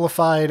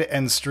simplified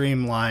and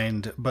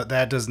streamlined, but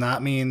that does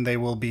not mean they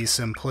will be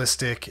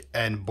simplistic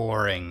and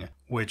boring.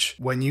 Which,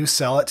 when you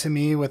sell it to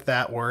me with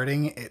that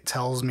wording, it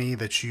tells me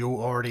that you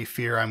already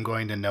fear I'm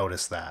going to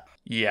notice that.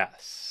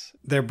 Yes.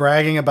 They're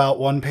bragging about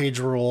one-page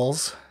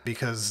rules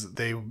because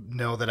they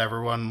know that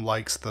everyone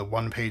likes the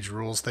one-page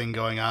rules thing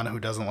going on who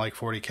doesn't like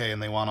 40K,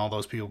 and they want all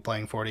those people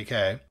playing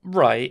 40K.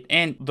 Right,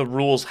 and the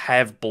rules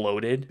have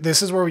bloated.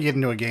 This is where we get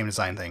into a game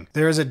design thing.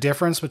 There is a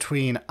difference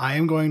between I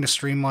am going to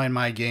streamline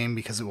my game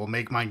because it will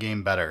make my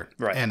game better.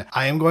 Right. And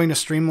I am going to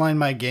streamline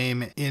my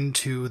game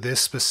into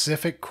this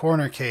specific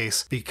corner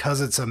case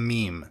because it's a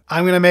meme.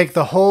 I'm going to make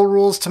the whole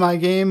rules to my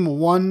game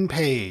one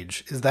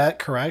page. Is that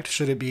correct?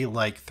 Should it be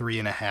like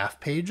 3.5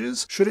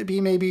 pages? Should it be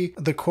maybe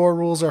the core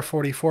rules are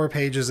 44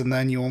 pages and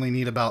then you only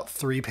need about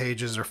 3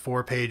 pages or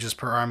 4 pages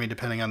per army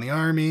depending on the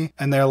army?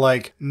 And they're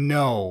like,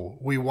 no,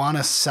 we want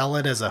to sell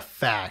it as a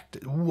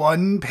fact.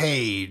 One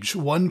page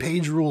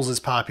rules is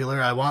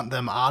popular. I want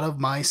them out of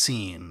my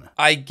scene.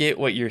 I get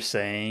what you're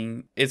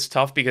saying. It's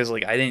tough because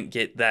like I didn't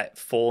get that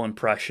full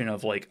impression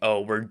of like,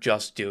 oh, we're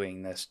just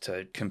doing this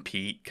to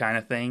compete kind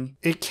of thing.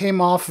 It came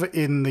off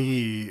in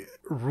the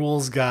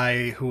rules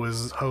guy who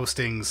was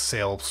hosting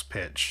sales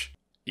pitch.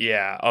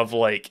 Yeah, of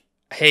like,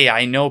 hey,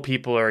 I know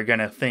people are going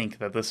to think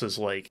that this is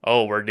like,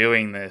 oh, we're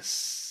doing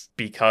this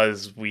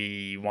because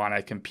we want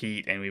to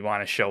compete and we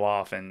want to show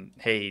off and,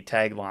 hey,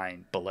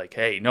 tagline. But like,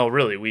 hey, no,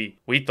 really,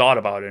 we thought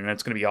about it and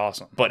it's going to be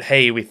awesome. But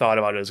hey, we thought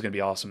about it, it's going to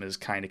be awesome is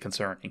kind of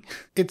concerning.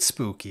 It's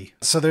spooky.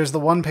 So there's the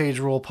one-page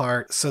rule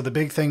part. So the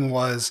big thing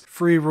was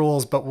free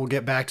rules, but we'll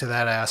get back to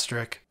that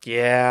asterisk.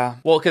 Yeah.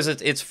 Well, because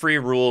it's free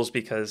rules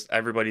because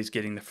everybody's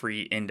getting the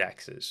free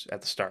indexes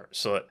at the start.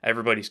 So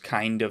everybody's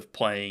kind of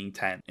playing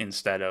 10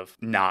 instead of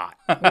not.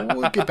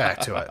 We'll get back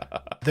to it.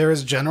 There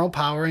is general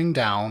powering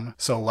down.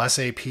 So less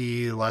AP,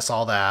 less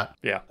all that.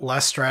 Yeah.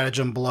 Less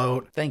stratagem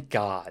bloat. Thank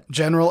God.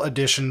 General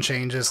addition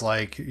changes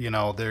like,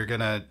 they're going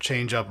to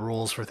change up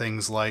rules for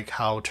things like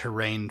how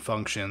terrain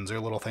functions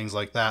or little things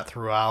like that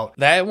throughout.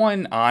 That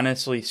one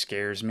honestly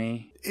scares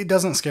me. It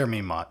doesn't scare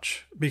me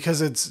much because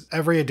it's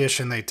every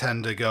edition they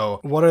tend to go,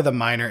 what are the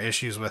minor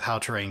issues with how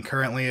terrain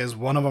currently is?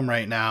 One of them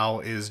right now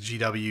is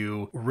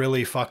GW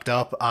really fucked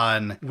up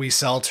on we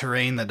sell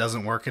terrain that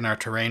doesn't work in our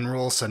terrain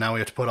rules. So now we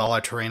have to put all our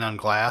terrain on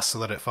glass so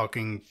that it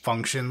fucking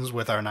functions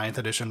with our 9th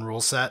edition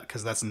rule set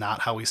because that's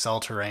not how we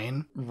sell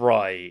terrain.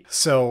 Right.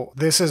 So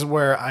this is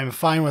where I'm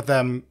fine with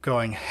them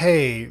going,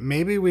 hey,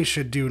 maybe we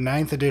should do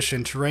 9th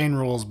edition terrain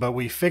rules, but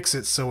we fix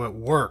it so it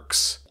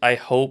works. I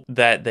hope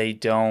that they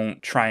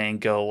don't try and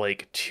go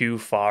like too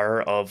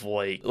far of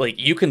like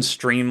you can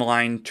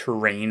streamline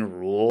terrain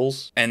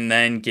rules and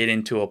then get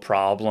into a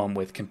problem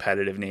with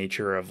competitive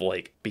nature of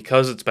like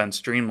because it's been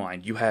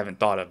streamlined, you haven't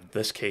thought of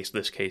this case,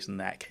 and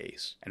that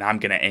case. And I'm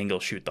going to angle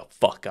shoot the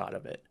fuck out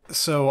of it.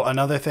 So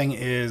another thing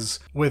is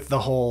with the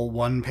whole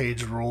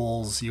one-page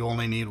rules, you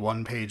only need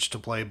one page to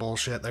play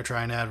bullshit they're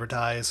trying to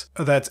advertise.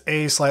 That's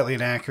A, slightly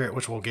inaccurate,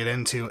 which we'll get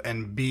into,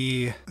 and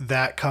B,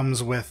 that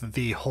comes with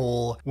the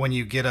whole when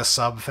you get a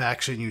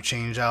sub-faction, you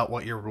change out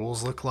what your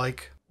rules look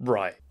like.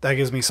 Right. That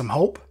gives me some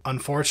hope.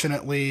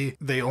 Unfortunately,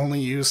 they only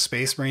use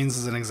Space Marines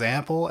as an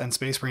example, and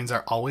Space Marines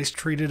are always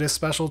treated as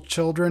special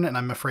children, and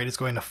I'm afraid it's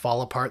going to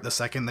fall apart the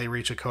second they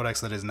reach a codex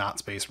that is not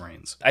Space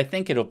Marines. I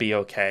think it'll be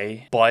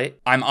okay, but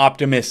I'm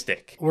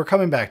optimistic. We're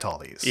coming back to all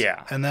these.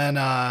 Yeah. And then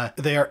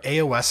they are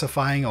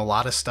AOSifying a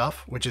lot of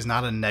stuff, which is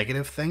not a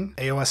negative thing.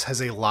 AOS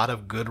has a lot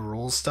of good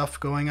rules stuff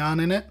going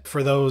on in it.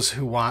 For those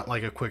who want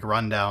like a quick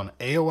rundown,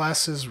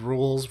 AOS's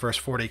rules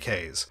versus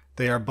 40K's.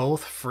 They are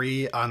both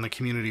free on the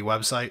community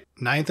website.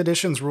 9th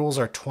edition's rules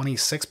are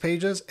 26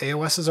 pages,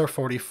 AOS's are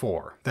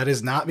 44. That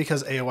is not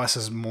because AOS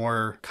is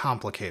more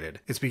complicated.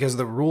 It's because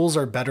the rules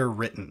are better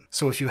written.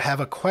 So if you have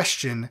a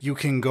question, you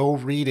can go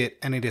read it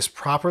and it is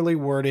properly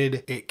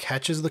worded, it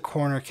catches the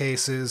corner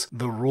cases,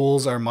 the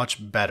rules are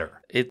much better.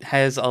 It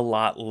has a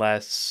lot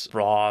less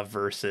raw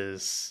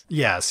versus...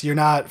 Yes, you're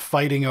not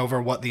fighting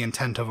over what the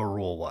intent of a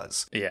rule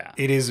was. Yeah.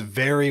 It is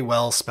very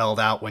well spelled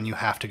out when you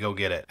have to go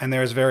get it. And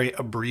there's very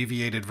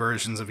abbreviated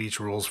versions of each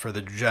rules for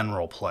the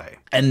general play.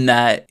 And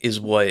that is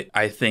what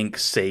I think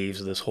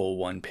saves this whole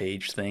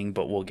one-page thing,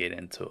 but we'll get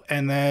into it.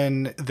 And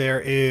then there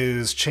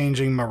is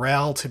changing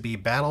morale to be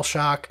Battle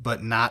Shock,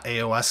 but not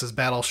AOS's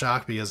Battle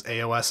Shock, because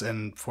AOS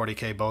and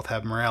 40K both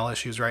have morale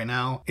issues right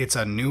now. It's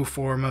a new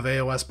form of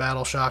AOS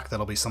Battle Shock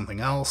that'll be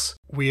something else.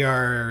 We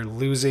are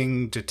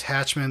losing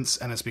detachments,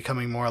 and it's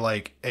becoming more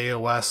like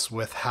AOS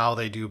with how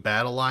they do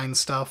battle line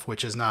stuff,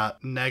 which is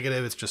not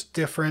negative, it's just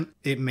different.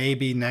 It may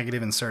be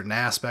negative in certain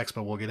aspects,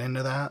 but we'll get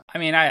into that. I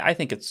mean, I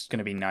think it's going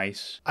to be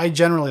nice. I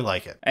generally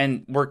like it.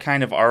 And we're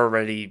kind of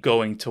already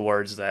going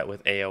towards that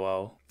with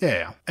AOO.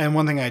 Yeah. And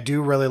one thing I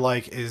do really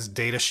like is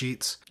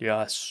Datasheets.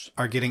 Yes.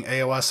 Are getting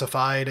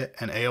AOSified,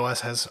 and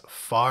AOS has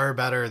far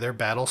better, their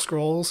battle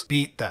scrolls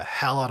beat the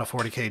hell out of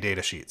 40K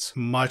Datasheets.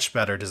 Much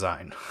better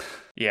design.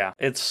 Yeah,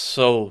 it's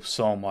so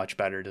much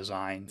better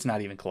design. It's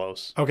not even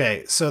close.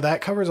 Okay, so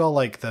that covers all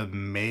like the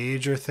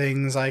major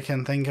things I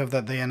can think of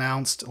that they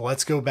announced.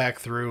 Let's go back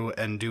through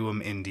and do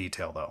them in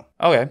detail though.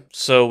 Okay,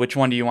 so which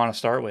one do you want to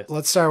start with?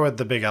 Let's start with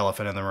the big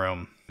elephant in the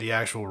room. The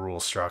actual rule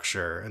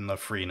structure and the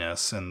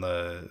freeness and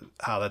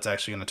how that's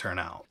actually going to turn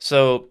out.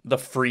 So the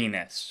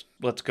freeness.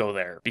 Let's go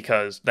there,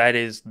 because that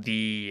is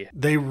the...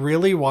 They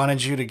really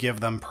wanted you to give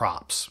them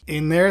props.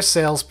 In their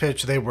sales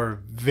pitch, they were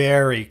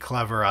very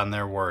clever on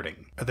their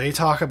wording. They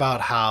talk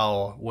about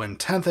how when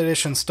 10th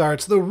edition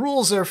starts, the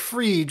rules are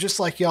free, just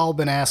like y'all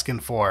been asking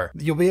for.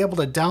 You'll be able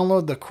to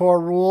download the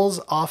core rules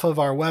off of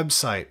our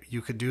website.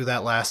 You could do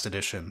that last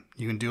edition.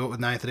 You can do it with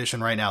 9th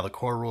edition right now. The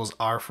core rules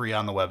are free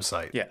on the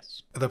website.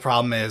 Yes. The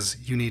problem is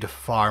you need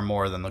far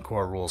more than the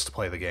core rules to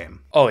play the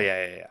game. Oh,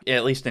 yeah.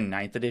 At least in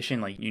 9th edition,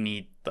 like, you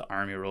need the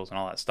army rules and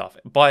all that stuff.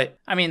 But,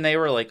 I mean, they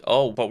were like,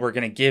 oh, but we're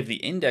going to give the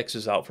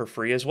indexes out for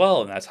free as well,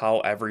 and that's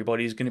how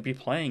everybody's going to be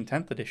playing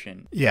 10th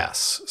edition.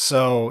 Yes,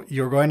 so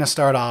you're going to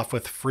start off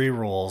with free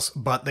rules,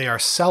 but they are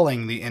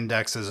selling the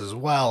indexes as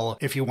well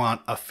if you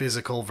want a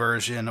physical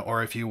version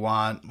or if you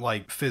want,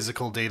 like,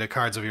 physical data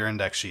cards of your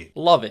index sheet.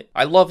 Love it.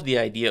 I love the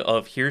idea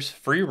of here's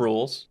free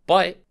rules,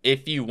 but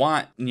if you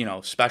want,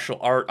 special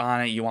art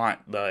on it, you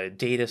want the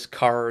data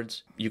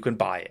cards, you can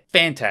buy it.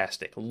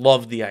 Fantastic.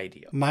 Love the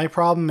idea. My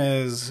problem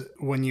is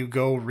when you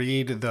go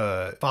read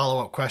the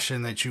follow-up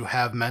question that you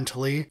have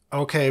mentally,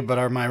 okay, but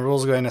are my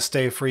rules going to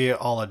stay free at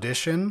all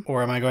edition,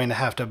 or am I going to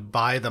have to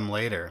buy them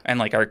later? And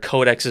like, our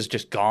codex is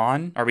just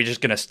gone? Are we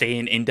just going to stay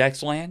in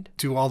index land?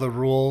 Do all the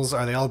rules,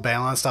 are they all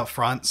balanced up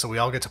front so we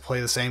all get to play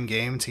the same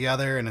game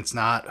together and it's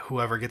not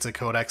whoever gets a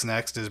codex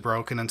next is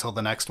broken until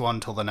the next one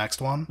till the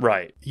next one?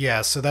 Right.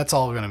 Yeah, so that's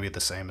all going to be the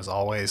same as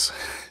always.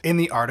 In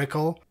the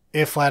article,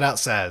 it flat out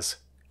says,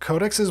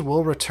 codexes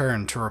will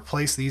return to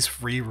replace these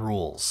free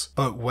rules,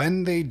 but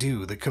when they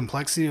do, the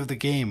complexity of the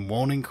game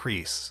won't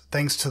increase.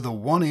 Thanks to the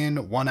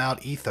one-in,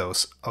 one-out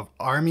ethos of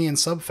army and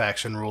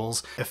sub-faction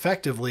rules,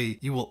 effectively,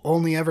 you will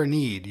only ever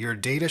need your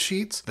data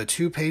sheets, the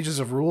 2 pages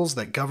of rules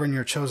that govern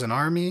your chosen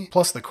army,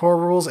 plus the core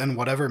rules and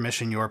whatever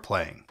mission you're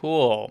playing.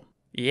 Cool.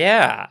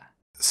 Yeah.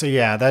 So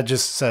yeah, that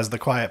just says the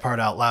quiet part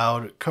out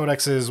loud.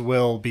 Codexes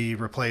will be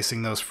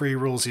replacing those free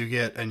rules you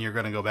get, and you're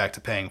going to go back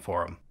to paying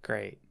for them.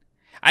 Great.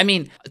 I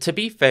mean, to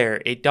be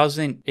fair, it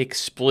doesn't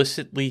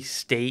explicitly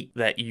state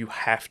that you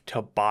have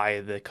to buy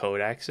the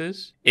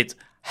codexes. It's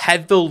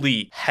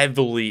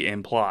heavily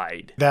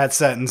implied. That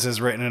sentence is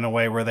written in a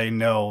way where they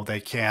know they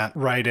can't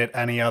write it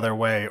any other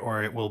way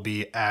or it will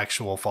be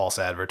actual false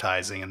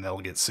advertising and they'll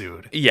get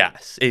sued.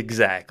 Yes,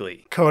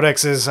 exactly.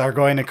 Codexes are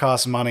going to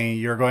cost money.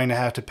 You're going to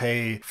have to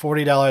pay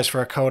 $40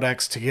 for a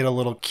codex to get a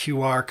little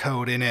QR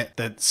code in it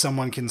that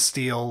someone can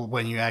steal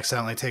when you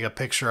accidentally take a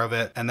picture of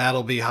it, and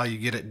that'll be how you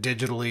get it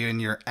digitally in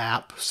your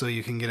app, so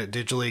you can get it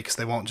digitally because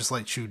they won't just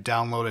let you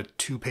download a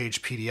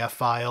 2-page PDF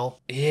file.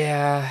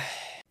 Yeah.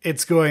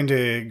 it's going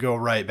to go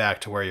right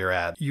back to where you're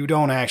at. You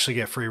don't actually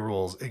get free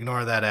rules.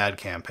 Ignore that ad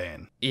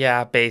campaign.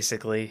 Yeah,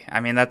 basically. I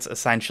mean, that's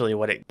essentially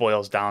what it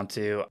boils down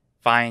to.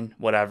 Fine,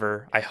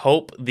 whatever. I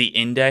hope the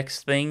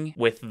index thing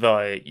with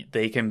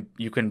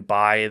you can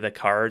buy the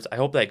cards, I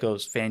hope that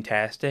goes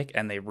fantastic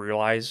and they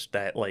realize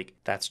that like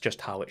that's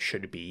just how it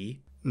should be.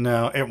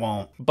 No, it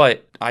won't.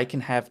 But I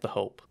can have the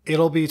hope.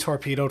 It'll be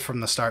torpedoed from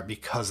the start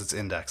because it's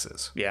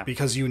indexes. Yeah.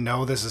 Because you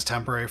know this is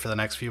temporary for the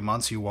next few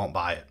months, you won't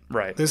buy it.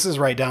 Right. This is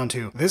right down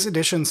to, this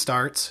edition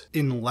starts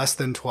in less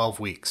than 12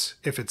 weeks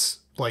if it's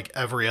like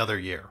every other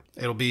year.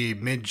 It'll be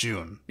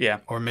mid-June. Yeah.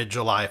 Or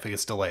mid-July if it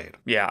gets delayed.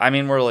 Yeah, I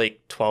mean, we're like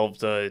 12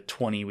 to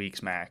 20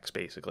 weeks max,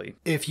 basically.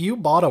 If you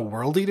bought a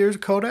World Eater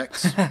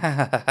Codex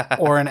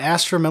or an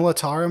Astra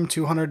Militarum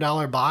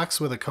 $200 box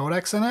with a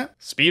Codex in it,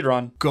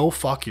 speedrun. Go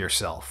fuck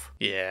yourself.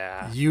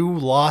 Yeah. You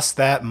lost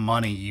that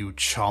money, you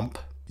chump.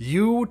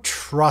 You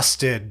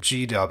trusted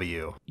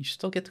GW. You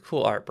still get the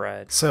cool art,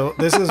 Brad. So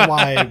this is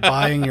why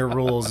buying your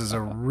rules is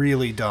a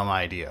really dumb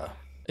idea.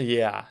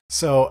 Yeah.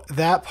 So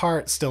that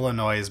part still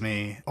annoys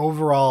me.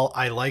 Overall,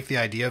 I like the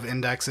idea of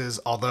indexes,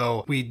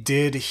 although we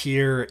did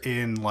hear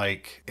in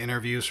like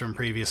interviews from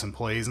previous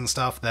employees and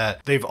stuff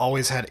that they've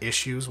always had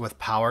issues with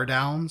power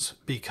downs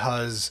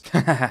because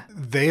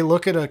they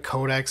look at a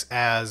codex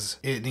as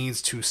it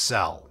needs to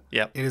sell.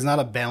 Yep. It is not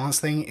a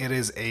balance thing. It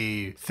is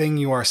a thing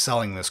you are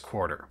selling this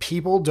quarter.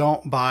 People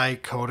don't buy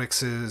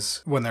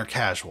codexes when they're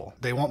casual.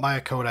 They won't buy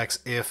a codex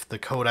if the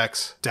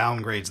codex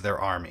downgrades their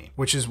army,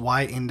 which is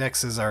why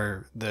indexes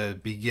are the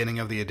beginning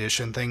of the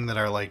edition thing that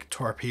are like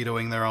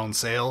torpedoing their own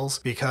sales,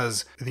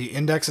 because the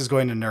index is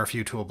going to nerf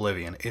you to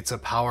oblivion. It's a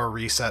power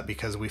reset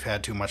because we've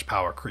had too much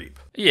power creep.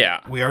 Yeah.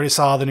 We already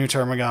saw the new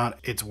Termagant.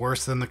 It's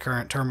worse than the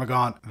current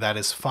Termagant. That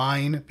is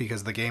fine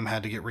because the game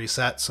had to get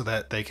reset so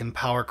that they can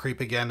power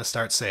creep again to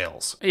start sales.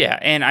 Yeah,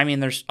 and I mean,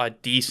 there's a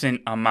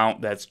decent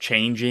amount that's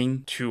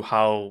changing to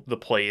how the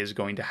play is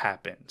going to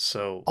happen.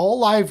 So all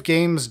live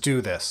games do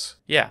this.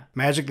 Yeah.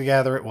 Magic the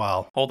Gathering,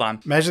 well, hold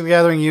on. Magic the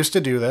Gathering used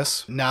to do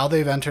this. Now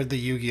they've entered the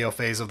Yu-Gi-Oh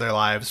phase of their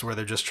lives where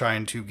they're just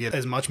trying to get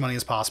as much money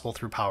as possible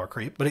through power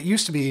creep. But it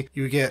used to be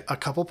you would get a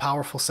couple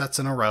powerful sets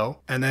in a row,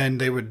 and then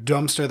they would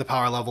dumpster the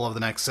power level of the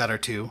next set or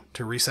two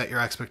to reset your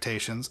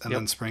expectations, and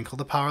then sprinkle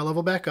the power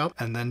level back up,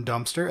 and then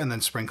dumpster, and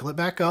then sprinkle it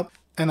back up.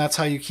 And that's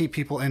how you keep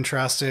people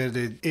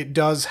interested. It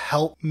does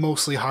help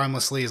mostly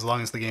harmlessly as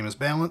long as the game is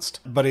balanced,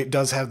 but it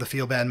does have the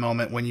feel bad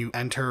moment when you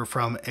enter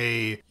from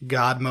a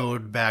god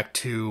mode back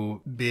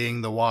to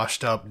being the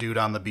washed up dude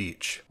on the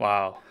beach.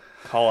 Wow.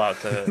 Call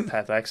out to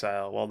Path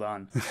Exile. Well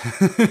done.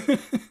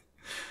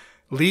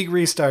 League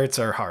restarts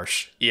are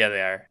harsh. Yeah,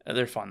 they are.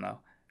 They're fun though.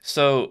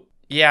 So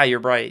yeah, you're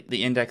right.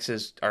 The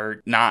indexes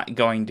are not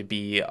going to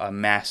be a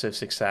massive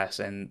success,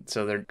 and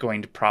so they're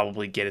going to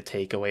probably get a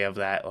takeaway of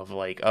that, of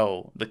like,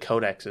 oh, the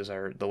codexes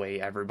are the way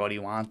everybody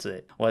wants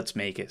it. Let's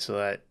make it so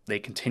that they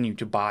continue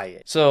to buy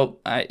it. So,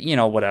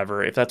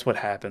 whatever. If that's what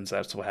happens,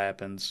 that's what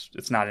happens.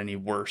 It's not any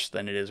worse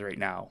than it is right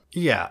now.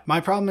 Yeah, my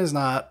problem is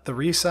not the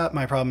reset.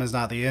 My problem is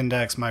not the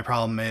index. My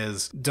problem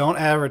is don't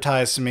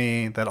advertise to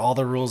me that all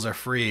the rules are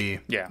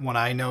free when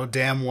I know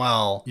damn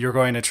well you're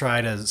going to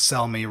try to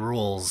sell me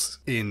rules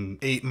in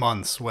 8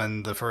 months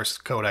when the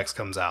first codex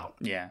comes out.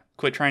 Yeah.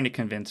 Quit trying to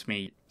convince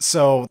me.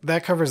 So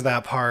that covers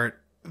that part.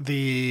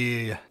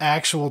 The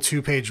actual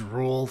 2-page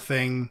rule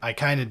thing, I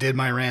kind of did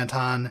my rant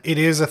on. It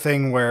is a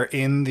thing where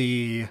in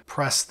the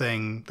press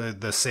thing,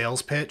 the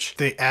sales pitch,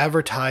 they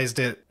advertised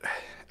it.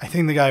 I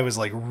think the guy was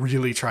like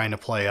really trying to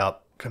play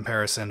up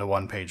comparison to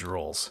 1-page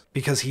rules,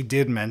 because he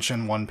did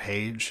mention 1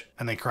 page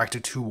and they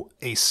corrected to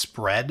a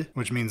spread,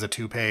 which means a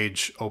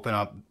 2-page open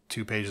up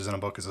 2 pages in a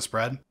book is a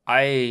spread.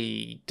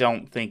 I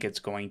don't think it's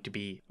going to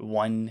be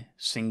 1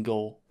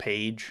 single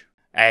page.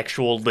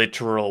 Actual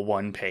literal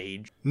 1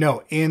 page.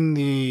 No, in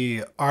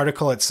the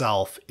article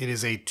itself, it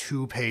is a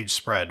 2-page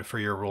spread for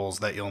your rules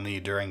that you'll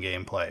need during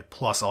gameplay,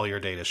 plus all your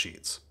data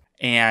sheets.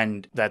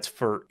 And that's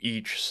for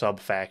each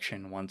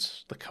sub-faction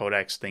once the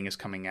codex thing is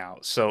coming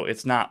out. So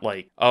it's not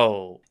like,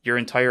 oh, your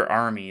entire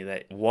army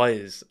that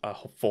was a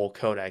full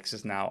codex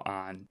is now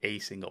on a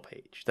single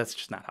page. That's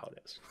just not how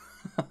it is.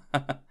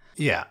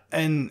 Yeah,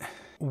 and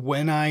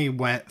when I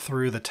went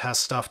through the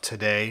test stuff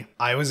today,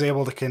 I was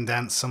able to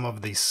condense some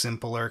of the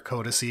simpler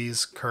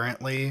codices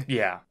currently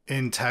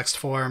in text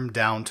form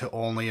down to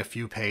only a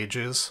few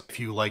pages. If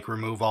you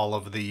remove all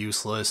of the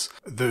useless,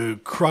 the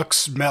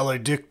Crux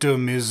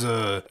Maledictum is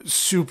a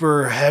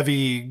super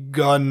heavy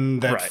gun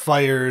that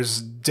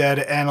fires dead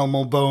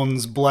animal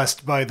bones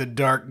blessed by the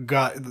dark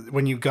god.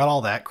 When you got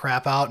all that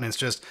crap out and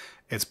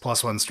it's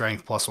 +1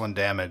 strength, +1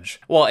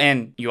 damage. Well,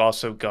 and you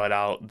also got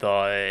out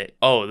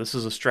this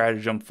is a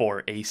stratagem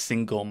for a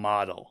single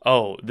model.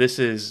 Oh, this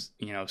is,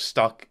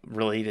 stuck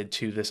related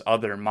to this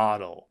other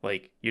model.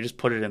 You just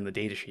put it in the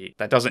datasheet.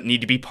 That doesn't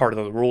need to be part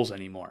of the rules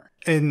anymore.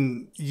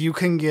 And you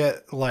can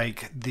get,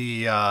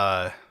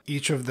 the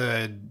each of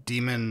the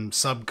demon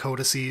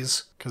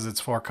sub-codices, because it's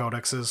 4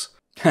 codexes.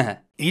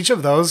 Each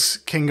of those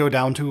can go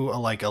down to a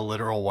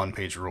literal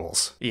 1-page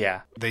rules.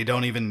 Yeah. They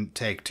don't even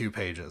take 2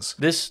 pages.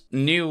 This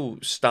new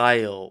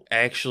style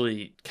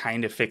actually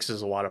kind of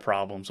fixes a lot of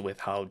problems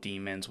with how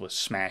Demons was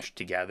smashed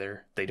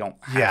together. They don't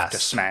have to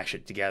smash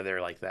it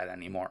together like that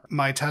anymore.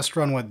 My test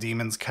run with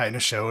Demons kind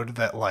of showed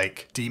that,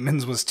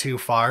 Demons was too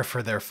far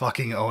for their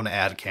fucking own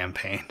ad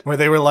campaign. Where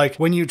they were like,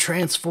 when you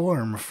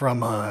transform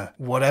from a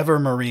whatever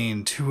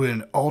marine to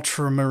an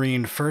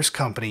ultramarine first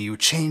company, you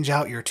change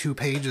out your 2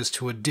 pages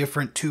to a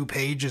different 2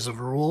 pages of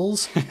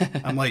rules.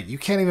 I'm like, you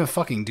can't even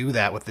fucking do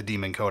that with the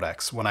Demon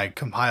Codex. When I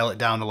compile it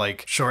down to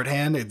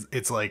shorthand,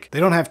 it's like they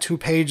don't have 2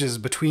 pages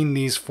between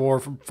these 4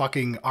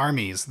 fucking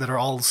armies that are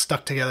all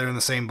stuck together in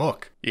the same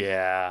book.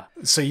 Yeah.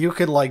 So you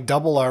could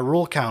double our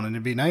rule count and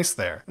it'd be nice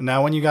there.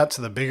 Now when you got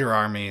to the bigger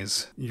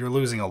armies, you're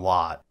losing a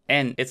lot.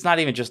 And it's not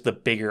even just the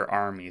bigger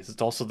armies.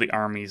 It's also the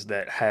armies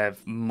that have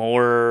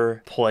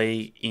more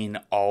play in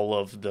all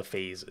of the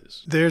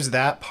phases. There's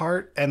that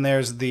part, and there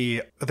is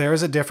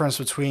a difference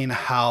between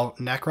how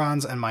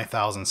Necrons and my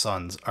Thousand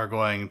Sons are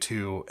going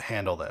to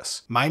handle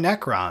this. My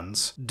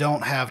Necrons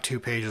don't have 2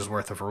 pages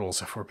worth of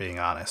rules, if we're being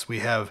honest. We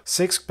have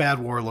 6 bad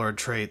Warlord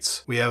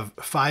traits. We have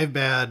 5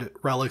 bad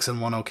relics and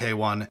 1 okay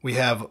one. We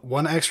have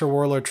 1 extra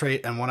Warlord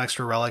trait and 1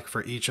 extra relic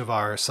for each of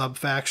our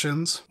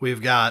sub-factions.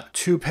 We've got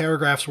 2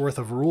 paragraphs worth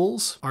of rules.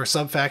 Our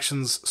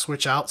sub-factions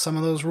switch out some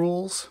of those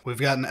rules. We've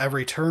got an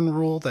every turn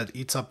rule that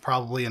eats up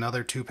probably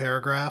another 2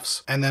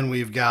 paragraphs. And then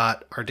we've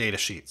got our data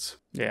sheets.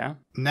 Yeah.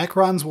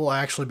 Necrons will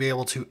actually be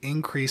able to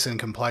increase in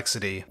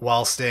complexity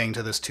while staying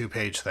to this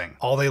 2-page thing.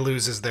 All they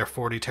lose is their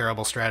 40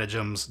 terrible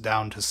stratagems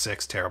down to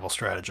 6 terrible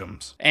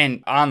stratagems.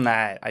 And on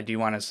that, I do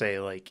want to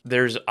say,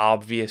 there's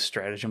obvious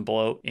stratagem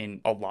bloat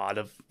in a lot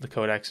of the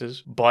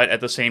codexes, but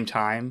at the same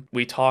time,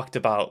 we talked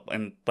about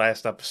in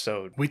last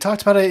episode. We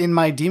talked about it in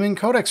my Demon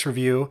Codex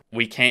review.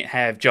 We can't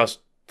have just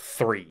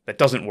 3. That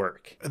doesn't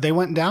work. They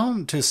went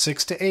down to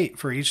 6 to 8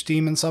 for each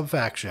demon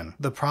sub-faction.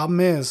 The problem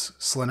is,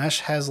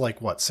 Slaanesh has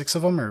 6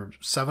 of them or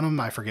 7 of them?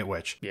 I forget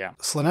which. Yeah.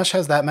 Slaanesh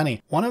has that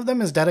many. One of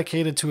them is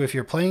dedicated to if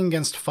you're playing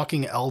against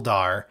fucking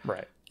Eldar.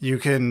 Right. You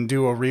can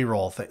do a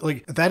reroll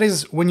thing. That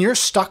is, when you're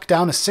stuck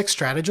down to 6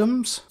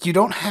 stratagems, you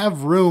don't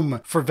have room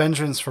for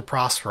Vengeance for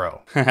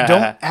Prospero.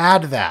 Don't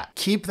add that.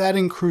 Keep that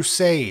in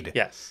Crusade.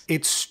 Yes.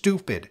 It's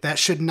stupid. That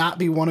should not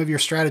be one of your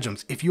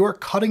stratagems. If you are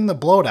cutting the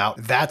bloat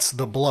out, that's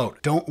the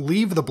bloat. Don't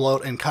leave the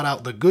bloat and cut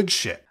out the good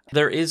shit.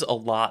 There is a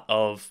lot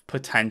of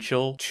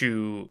potential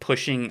to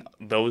pushing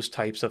those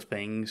types of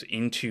things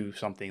into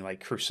something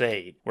like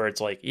Crusade, where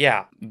it's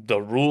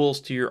the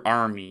rules to your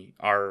army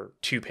are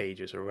 2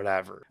 pages or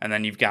whatever, and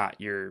then you've got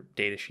your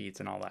data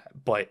sheets and all that.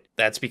 But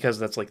that's because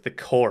that's the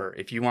core.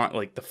 If you want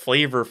the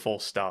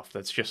flavorful stuff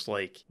that's just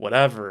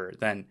whatever,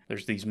 then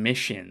there's these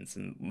missions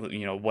and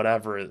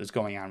whatever is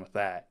going on with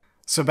that.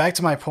 So back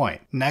to my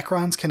point,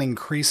 Necrons can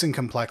increase in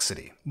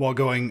complexity while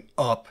going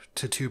up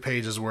to 2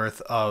 pages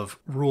worth of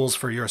rules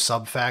for your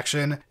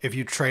sub-faction if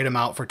you trade them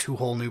out for 2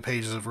 whole new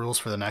pages of rules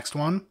for the next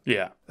one.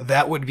 Yeah.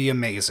 That would be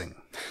amazing.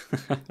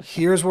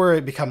 Here's where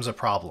it becomes a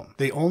problem.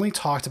 They only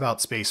talked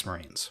about Space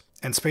Marines,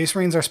 and Space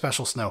Marines are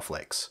special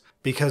snowflakes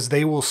because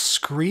they will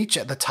screech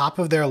at the top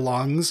of their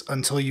lungs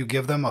until you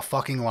give them a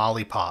fucking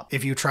lollipop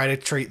if you try to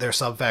treat their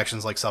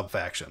sub-factions like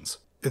sub-factions.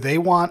 They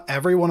want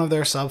every one of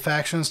their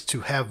sub-factions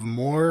to have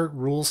more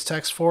rules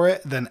text for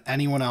it than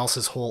anyone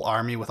else's whole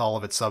army with all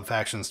of its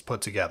sub-factions put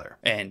together.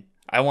 And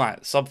I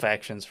want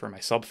sub-factions for my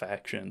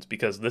sub-factions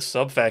because this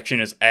sub-faction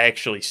is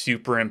actually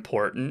super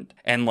important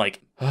and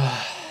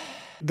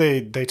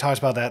They talked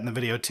about that in the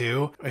video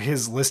too.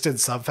 His listed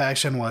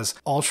sub-faction was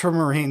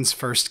Ultramarines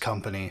First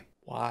Company.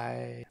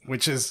 Why?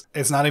 Which is,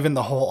 it's not even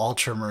the whole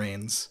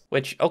Ultramarines.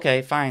 Which,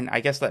 okay, fine. I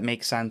guess that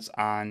makes sense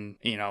on,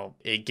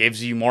 it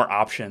gives you more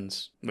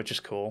options, which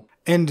is cool.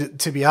 And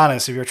to be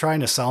honest, if you're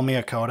trying to sell me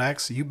a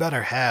codex, you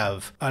better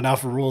have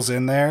enough rules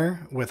in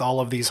there with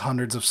all of these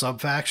hundreds of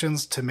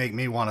sub-factions to make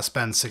me want to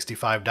spend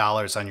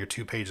 $65 on your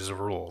 2 pages of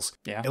rules.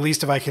 Yeah. At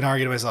least if I can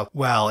argue to myself,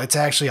 well, it's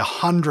actually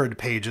 100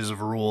 pages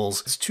of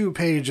rules. It's 2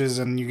 pages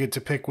and you get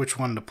to pick which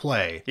one to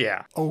play.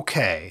 Yeah.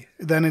 Okay.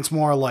 Then it's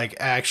more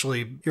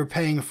actually you're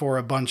paying for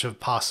a bunch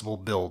of possible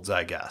builds,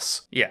 I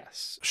guess.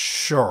 Yes.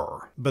 Sure.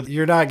 But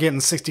you're not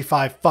getting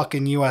 65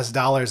 fucking US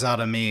dollars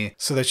out of me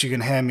so that you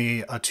can hand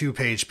me a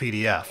 2-page PDF.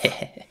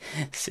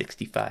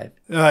 65.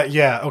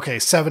 Yeah, okay,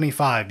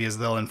 75 because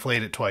they'll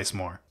inflate it twice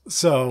more.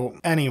 So,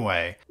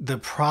 anyway, the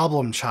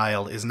problem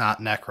child is not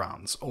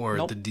Necrons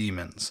or the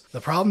demons.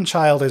 The problem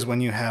child is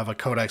when you have a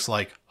codex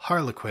like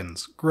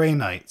Harlequins, Grey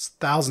Knights,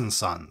 Thousand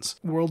Sons,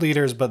 World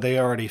Eaters, but they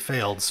already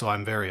failed, so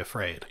I'm very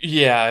afraid.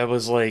 Yeah, it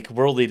was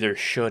World Eaters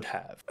should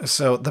have.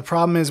 So, the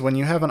problem is when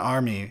you have an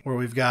army where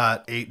we've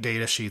got 8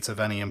 data sheets of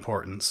any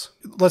importance,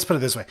 let's put it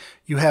this way,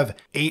 you have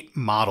 8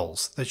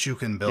 models that you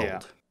can build. Yeah.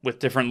 With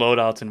different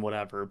loadouts and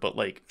whatever, but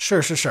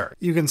Sure.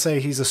 You can say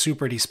he's a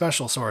super D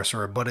special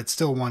sorcerer, but it's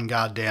still one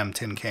goddamn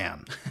tin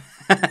can.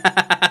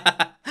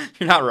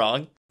 You're not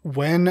wrong.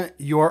 When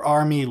your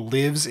army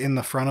lives in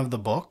the front of the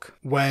book,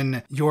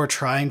 when you're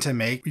trying to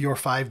make your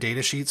 5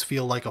 datasheets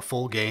feel like a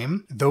full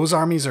game, those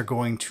armies are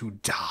going to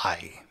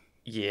die.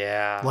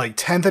 Yeah. Like,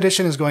 10th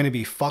edition is going to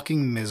be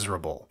fucking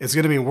miserable. It's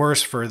going to be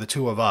worse for the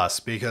two of us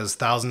because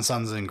Thousand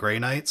Suns and Grey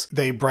Knights,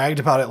 they bragged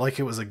about it like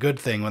it was a good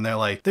thing when they're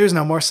like, there's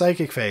no more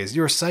psychic phase.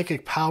 Your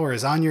psychic power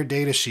is on your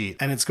datasheet,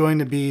 and it's going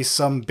to be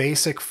some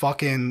basic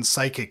fucking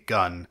psychic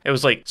gun. It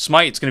was like,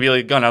 Smite's going to be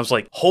like a gun. I was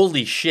like,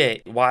 holy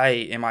shit, why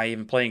am I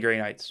even playing Grey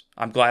Knights?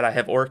 I'm glad I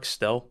have orcs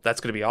still.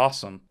 That's going to be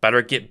awesome.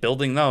 Better get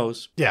building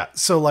those. Yeah,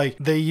 so like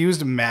they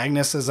used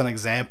Magnus as an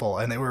example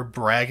and they were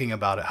bragging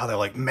about it. How they're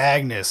like,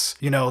 Magnus,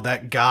 you know,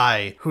 that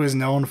guy who is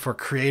known for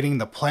creating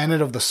the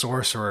planet of the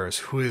sorcerers,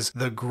 who is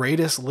the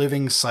greatest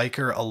living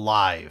psyker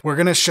alive. We're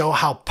going to show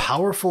how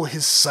powerful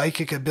his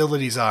psychic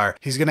abilities are.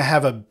 He's going to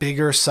have a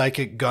bigger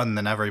psychic gun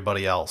than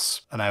everybody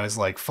else. And I was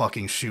like,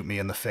 fucking shoot me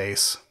in the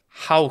face.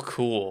 How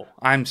cool.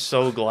 I'm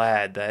so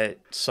glad that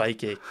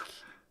psychic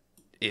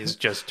is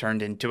just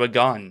turned into a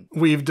gun.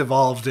 We've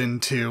devolved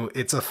into,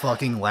 it's a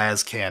fucking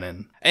las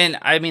cannon. And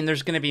I mean,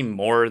 there's going to be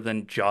more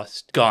than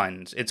just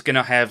guns. It's going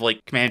to have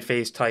like command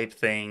phase type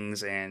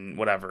things and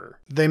whatever.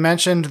 They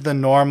mentioned the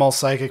normal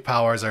psychic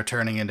powers are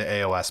turning into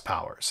AOS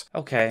powers.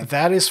 Okay.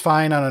 That is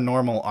fine on a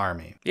normal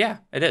army. Yeah,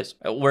 it is.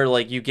 Where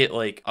like you get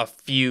like a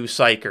few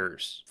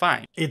psychers.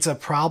 Fine. It's a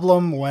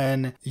problem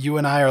when you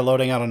and I are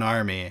loading out an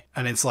army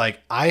and it's like,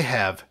 I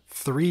have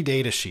 3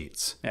 data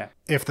sheets. Yeah.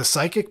 If the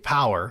psychic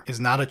power is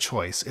not a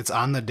choice, it's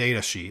on the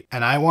data sheet,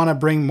 and I want to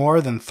bring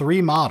more than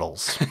 3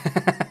 models.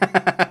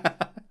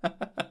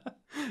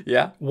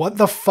 Yeah. What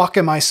the fuck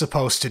am I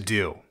supposed to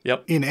do?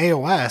 Yep. In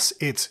AOS,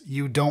 it's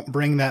you don't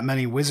bring that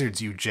many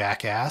wizards, you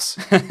jackass.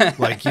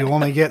 Like, you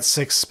only get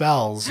 6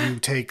 spells, you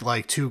take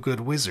like 2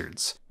 good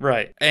wizards.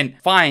 Right. And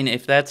fine,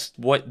 if that's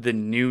what the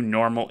new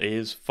normal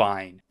is,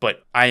 fine.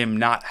 But I am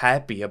not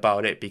happy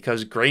about it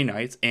because Grey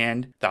Knights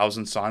and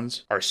Thousand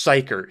Suns are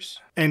psychers.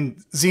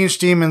 And Tzeentch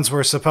demons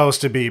were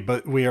supposed to be,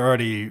 but we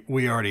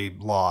already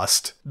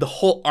lost. The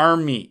whole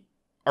army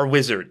are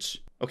wizards.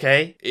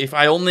 Okay? If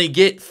I only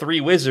get 3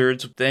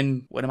 wizards,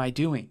 then what am I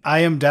doing?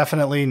 I am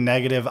definitely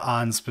negative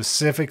on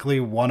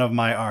specifically one of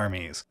my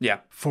armies.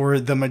 Yeah.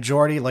 For the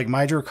majority, like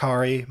my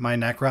Drukhari, my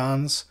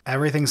Necrons,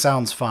 everything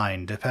sounds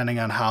fine, depending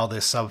on how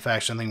this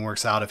sub-faction thing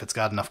works out, if it's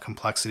got enough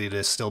complexity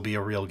to still be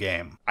a real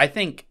game. I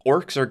think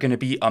orcs are going to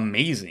be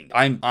amazing.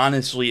 I'm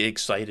honestly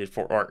excited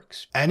for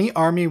orcs. Any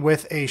army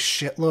with a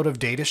shitload of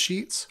data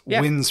sheets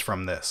wins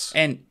from this.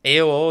 And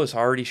AOO is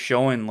already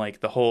showing like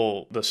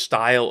the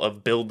style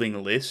of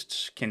building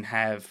lists can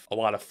have a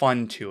lot of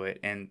fun to it,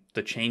 and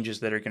the changes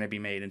that are going to be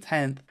made in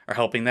 10th are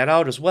helping that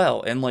out as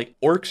well. And like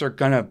orcs are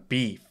going to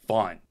be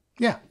fun.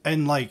 Yeah,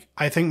 and like,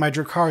 I think my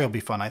Drukhari will be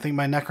fun. I think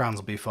my Necrons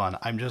will be fun.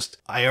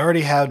 I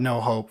already had no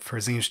hope for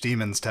Tzeentch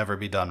demons to ever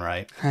be done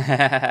right.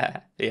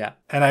 Yeah.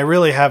 And I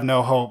really have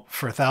no hope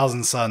for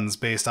Thousand Suns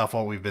based off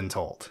what we've been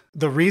told.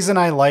 The reason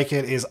I like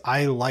it is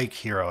I like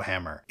Hero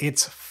Hammer.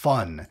 It's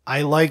fun.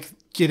 I like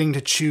getting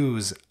to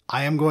choose.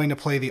 I am going to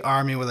play the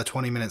army with a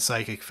 20-minute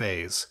psychic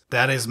phase.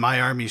 That is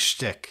my army's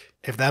shtick.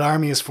 If that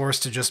army is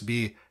forced to just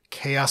be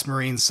Chaos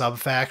Marine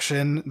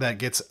sub-faction that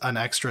gets an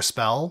extra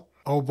spell,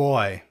 oh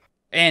boy.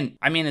 And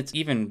I mean, it's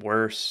even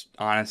worse,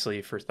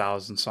 honestly, for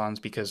Thousand Suns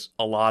because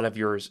a lot of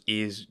yours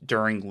is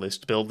during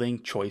list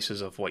building choices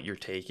of what you're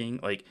taking.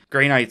 Like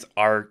Grey Knights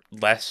are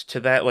less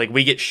to that. Like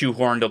we get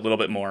shoehorned a little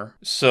bit more.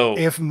 So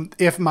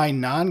if my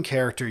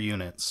non-character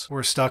units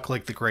were stuck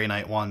like the Grey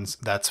Knight ones,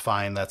 that's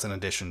fine. That's an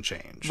addition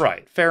change.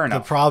 Right. Fair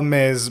enough. The problem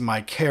is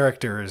my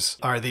characters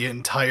are the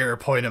entire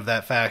point of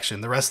that faction.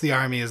 The rest of the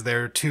army is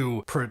there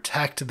to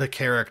protect the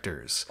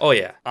characters. Oh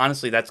yeah.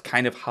 Honestly, that's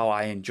kind of how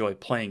I enjoy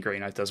playing Grey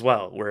Knights as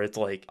well, where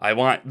it's like, I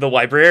want the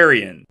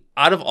librarian.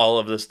 Out of all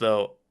of this,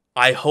 though,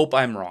 I hope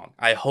I'm wrong.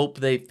 I hope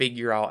they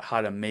figure out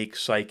how to make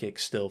Psychic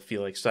still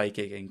feel like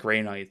Psychic and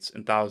Grey Knights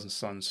and Thousand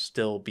Suns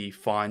still be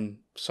fun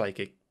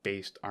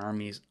Psychic-based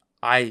armies.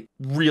 I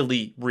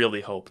really, really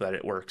hope that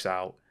it works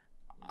out.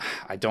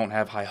 I don't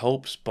have high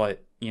hopes,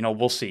 but, you know,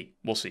 we'll see.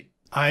 We'll see.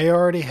 I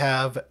already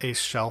have a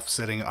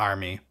shelf-sitting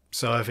army.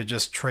 So if it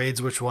just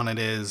trades which one it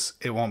is,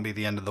 it won't be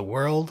the end of the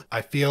world.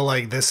 I feel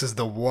like this is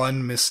the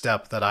one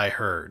misstep that I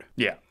heard.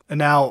 Yeah.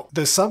 Now,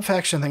 the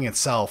sub-faction thing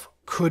itself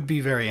could be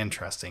very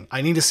interesting.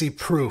 I need to see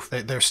proof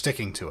that they're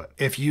sticking to it.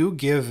 If you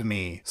give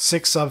me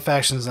 6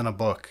 sub-factions in a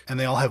book and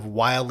they all have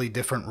wildly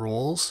different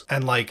rules,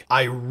 and like,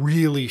 I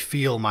really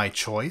feel my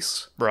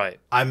choice, right?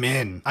 I'm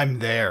in. I'm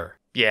there.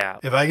 Yeah.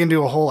 If I can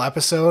do a whole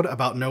episode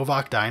about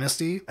Novak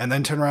Dynasty and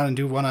then turn around and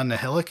do one on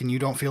Nihilic and you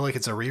don't feel like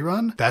it's a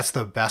rerun, that's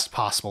the best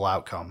possible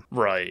outcome.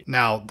 Right.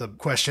 Now, the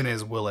question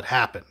is, will it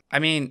happen? I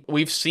mean,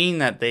 we've seen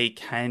that they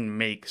can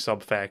make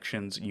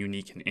sub-factions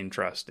unique and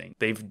interesting.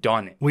 They've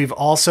done it. We've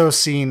also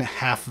seen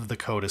half of the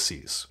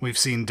codices. We've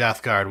seen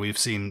Death Guard. We've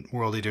seen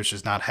World Eaters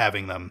just not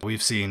having them.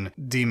 We've seen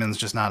Demons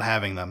just not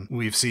having them.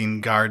 We've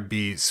seen Guard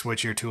be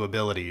switch your 2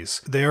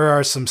 abilities. There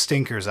are some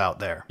stinkers out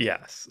there.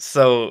 Yes.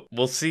 So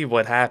we'll see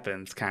what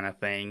happens kind of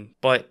thing.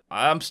 But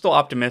I'm still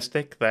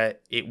optimistic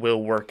that it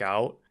will work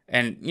out.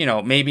 And, you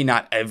know, maybe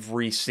not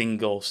every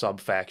single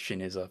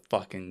sub-faction is a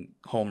fucking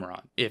home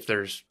run. If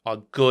there's a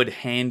good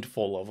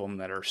handful of them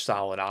that are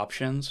solid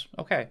options,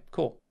 okay,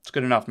 cool. It's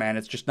good enough, man.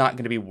 It's just not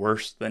going to be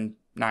worse than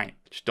 9.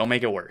 Just don't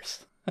make it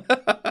worse.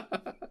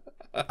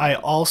 I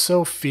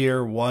also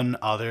fear one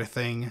other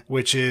thing,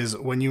 which is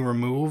when you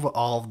remove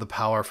all of the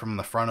power from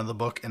the front of the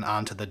book and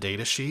onto the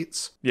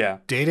datasheets. Yeah.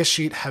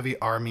 Datasheet heavy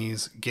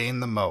armies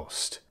gain the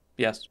most.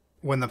 Yes.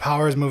 When the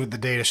power is moved to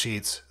the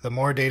datasheets, the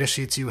more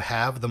datasheets you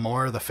have, the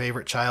more the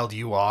favorite child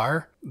you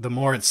are, the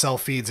more it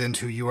self-feeds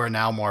into you are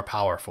now more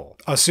powerful.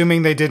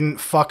 Assuming they didn't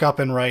fuck up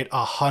and write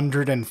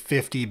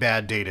 150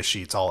 bad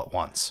datasheets all at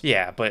once.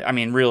 Yeah, but I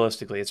mean,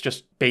 realistically, it's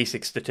just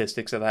basic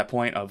statistics at that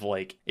point of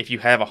like, if you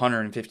have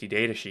 150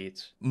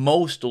 datasheets,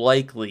 most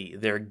likely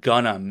they're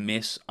gonna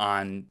miss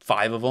on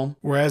 5 of them.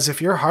 Whereas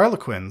if you're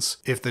Harlequins,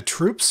 if the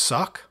troops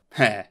suck,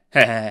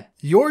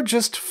 you're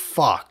just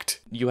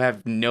fucked. You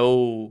have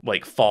no,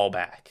 like,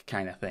 fallback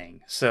kind of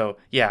thing. So,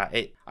 yeah,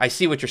 I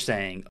see what you're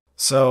saying.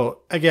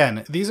 So,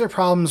 again, these are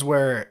problems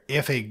where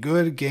if a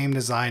good game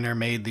designer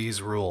made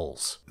these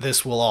rules,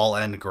 this will all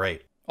end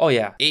great. Oh,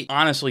 yeah. It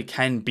honestly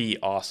can be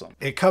awesome.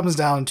 It comes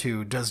down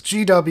to, does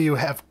GW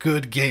have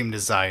good game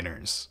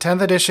designers?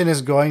 10th edition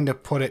is going to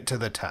put it to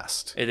the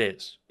test. It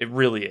is. It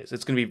really is.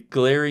 It's going to be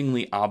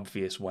glaringly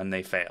obvious when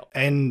they fail.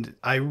 And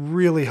I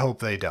really hope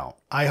they don't.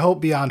 I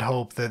hope beyond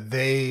hope that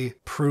they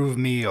prove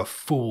me a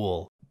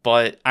fool.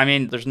 But, I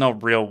mean, there's no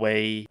real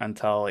way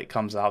until it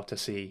comes out to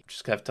see.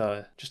 Just have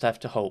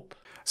to hope.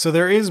 So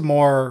there is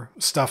more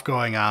stuff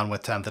going on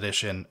with 10th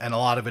edition, and a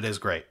lot of it is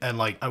great. And,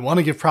 like, I want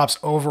to give props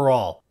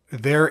overall.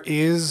 There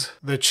is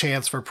the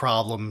chance for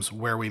problems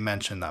where we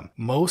mention them.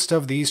 Most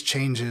of these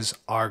changes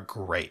are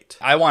great.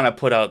 I want to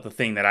put out the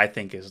thing that I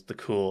think is the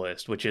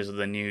coolest, which is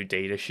the new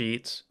data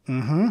sheets.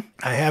 I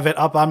have it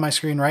up on my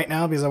screen right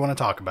now because I want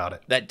to talk about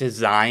it. That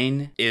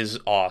design is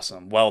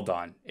awesome. Well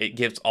done. It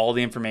gives all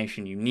the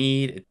information you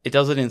need. It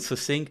does it in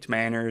succinct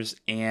manners,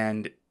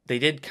 and they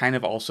did kind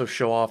of also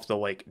show off the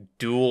like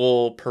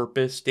dual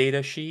purpose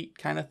data sheet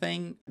kind of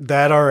thing.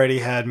 That already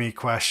had me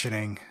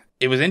questioning.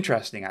 It was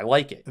interesting. I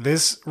like it.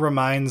 This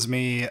reminds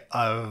me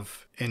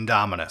of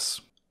Indominus.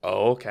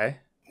 Oh, okay.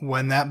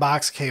 When that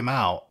box came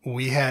out,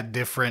 we had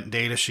different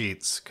data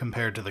sheets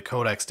compared to the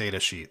Codex data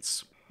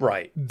sheets.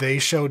 Right. They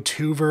showed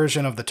 2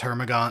 versions of the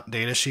Termagant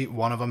data sheet.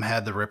 One of them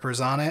had the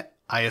Rippers on it.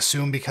 I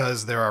assume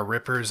because there are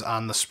Rippers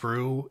on the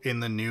sprue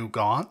in the new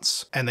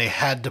Gaunts, and they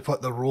had to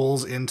put the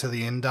rules into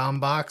the Indom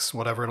box,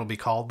 whatever it'll be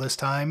called this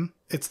time.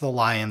 It's the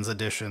Lions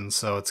edition,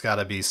 so it's got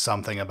to be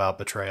something about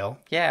betrayal.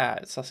 Yeah,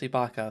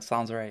 Sasibaka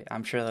sounds right.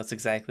 I'm sure that's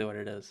exactly what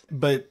it is.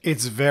 But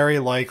it's very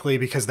likely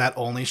because that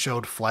only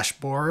showed Flesh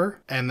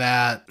Borer, and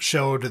that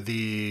showed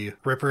the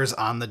Rippers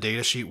on the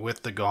datasheet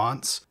with the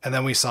Gaunts. And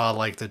then we saw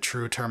like the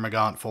true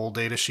Termagant full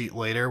datasheet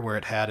later where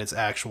it had its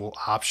actual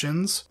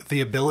options.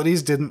 The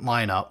abilities didn't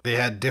line up. They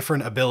had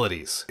different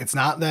abilities. It's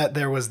not that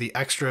there was the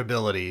extra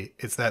ability,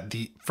 it's that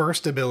the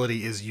first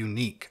ability is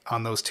unique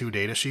on those 2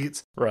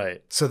 datasheets.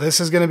 Right. So this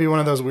is going to be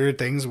one of those weird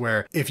things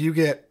where if you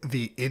get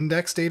the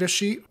index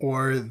datasheet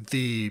or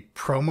the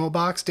promo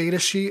box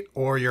datasheet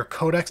or your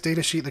codex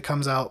datasheet that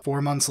comes out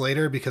 4 months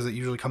later, because it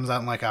usually comes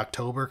out in like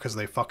October because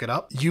they fuck it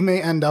up, you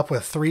may end up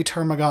with 3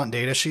 Termagant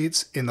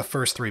datasheets in the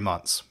first 3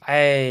 months.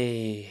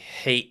 I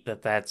hate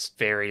that that's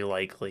very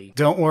likely.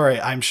 Don't worry,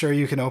 I'm sure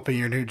you can open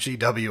your new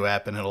GW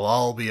app and it'll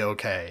all be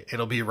okay.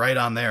 It'll be right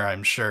on there,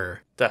 I'm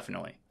sure.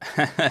 Definitely.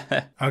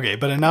 Okay,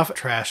 but enough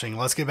trashing.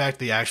 Let's get back to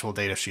the actual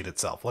datasheet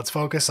itself. Let's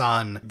focus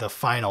on the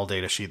final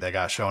datasheet that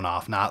got shown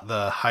off, not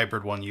the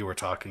hybrid one you were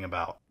talking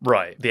about.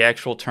 Right. The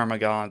actual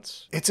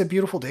Termagants. It's a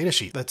beautiful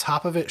datasheet. The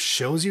top of it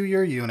shows you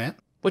your unit.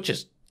 Which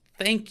is...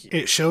 Thank you.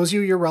 It shows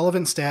you your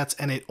relevant stats,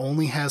 and it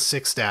only has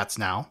 6 stats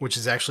now, which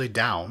is actually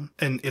down.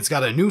 And it's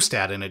got a new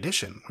stat in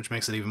addition, which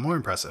makes it even more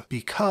impressive.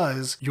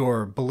 Because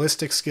your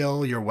ballistic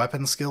skill, your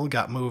weapon skill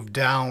got moved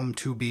down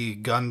to be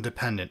gun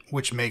dependent,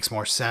 which makes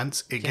more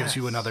sense. It gives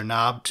you another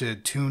knob to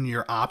tune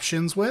your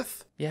options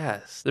with.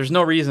 Yes. There's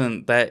no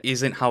reason that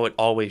isn't how it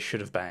always should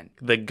have been.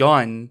 The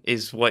gun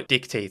is what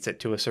dictates it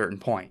to a certain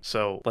point.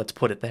 So let's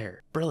put it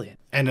there. Brilliant.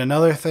 And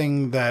another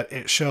thing that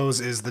it shows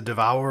is the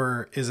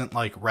Devourer isn't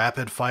like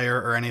rapid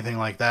fire or anything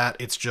like that.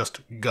 It's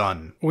just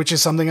gun, which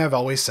is something I've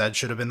always said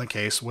should have been the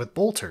case with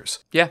bolters.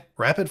 Yeah.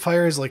 Rapid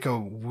fire is like a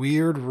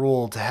weird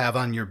rule to have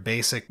on your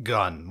basic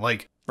gun.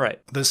 Like, right.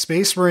 The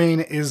Space Marine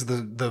is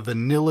the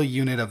vanilla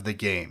unit of the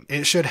game.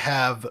 It should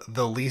have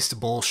the least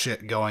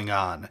bullshit going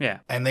on. Yeah.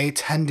 And they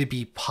tend to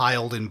be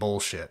piled in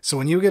bullshit. So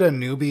when you get a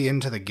newbie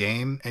into the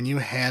game and you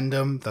hand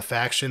them the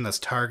faction that's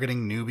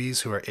targeting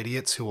newbies who are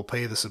idiots who will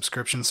pay the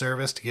subscription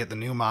service to get the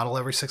new model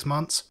every 6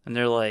 months. And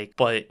they're like,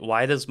 but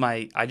why does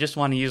I just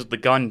want to use the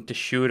gun to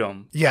shoot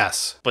them.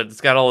 Yes. But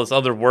it's got all those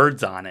other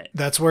words on it.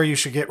 That's where you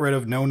should get rid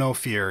of No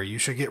Fear. You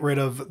should get rid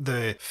of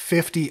the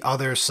 50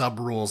 other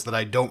sub-rules that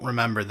I don't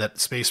remember that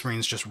Space Space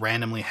Marines just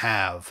randomly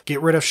have. Get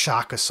rid of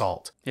Shock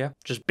Assault. Yeah,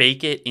 just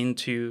bake it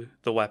into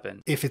the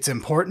weapon. If it's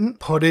important,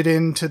 put it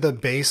into the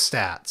base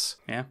stats.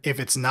 Yeah. If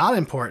it's not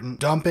important,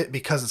 dump it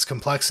because it's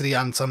complexity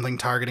on something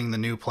targeting the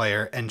new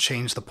player and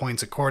change the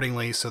points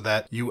accordingly so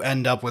that you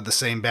end up with the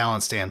same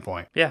balance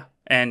standpoint. Yeah.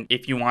 And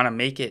if you want to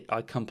make it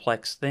a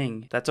complex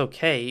thing, that's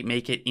okay.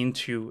 Make it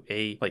into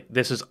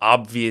this is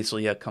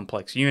obviously a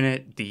complex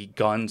unit. The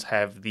guns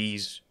have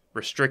these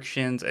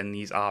restrictions and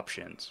these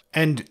options.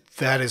 And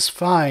that is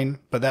fine,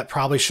 but that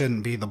probably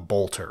shouldn't be the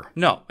bolter.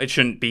 No, it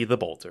shouldn't be the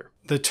bolter.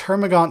 The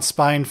Termagant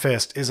Spine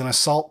Fist is an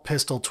assault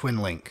pistol twin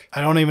link.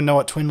 I don't even know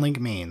what twin link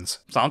means.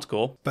 Sounds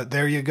cool. But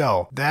there you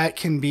go. That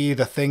can be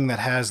the thing that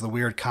has the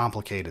weird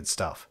complicated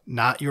stuff,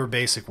 not your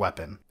basic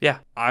weapon. Yeah,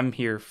 I'm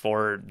here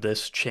for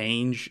this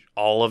change.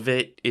 All of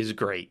it is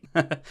great.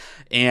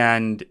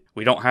 And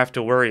we don't have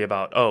to worry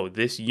about, oh,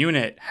 this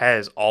unit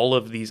has all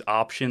of these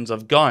options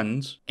of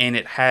guns, and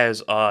it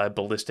has a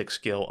ballistic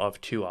skill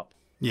of 2-up.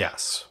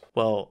 Yes.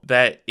 Well,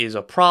 that is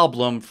a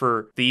problem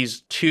for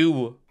these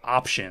 2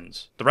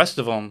 options. The rest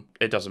of them,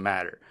 it doesn't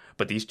matter.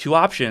 But these 2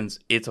 options,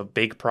 it's a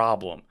big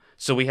problem.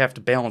 So we have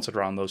to balance it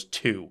around those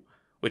 2,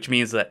 which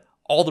means that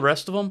all the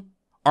rest of them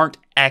aren't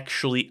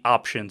actually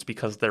options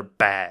because they're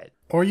bad.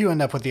 Or you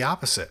end up with the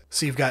opposite.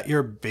 So you've got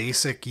your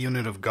basic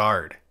unit of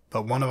guard,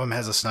 but one of them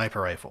has a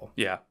sniper rifle.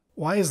 Yeah.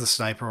 Why is the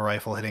sniper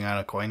rifle hitting on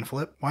a coin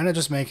flip? Why not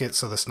just make it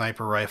so the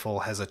sniper rifle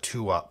has a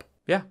 2-up?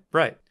 Yeah,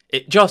 right.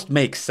 It just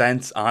makes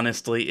sense,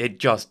 honestly. It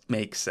just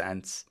makes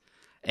sense.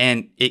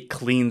 And it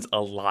cleans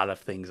a lot of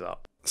things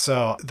up.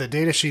 So the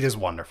datasheet is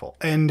wonderful.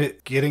 And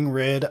getting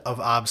rid of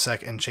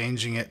OBSEC and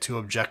changing it to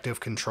objective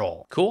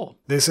control. Cool.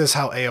 This is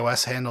how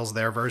AOS handles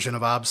their version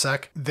of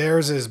OBSEC.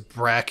 Theirs is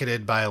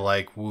bracketed by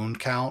like wound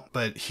count,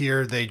 but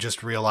here they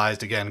just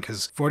realized again,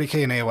 because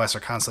 40k and AOS are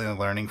constantly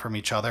learning from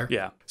each other.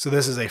 Yeah. So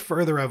this is a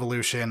further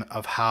evolution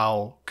of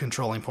how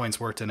controlling points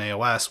worked in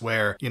AOS,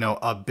 where, you know,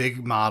 a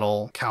big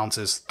model counts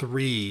as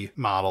 3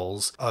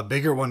 models, a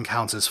bigger one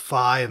counts as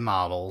 5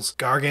 models,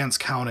 Gargants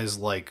count as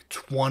like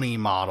 20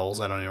 models,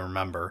 I don't even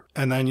remember.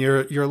 And then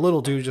your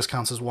little dude just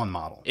counts as 1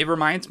 model. It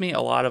reminds me a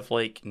lot of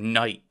like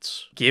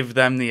knights. Give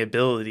them the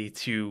ability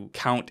to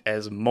count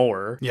as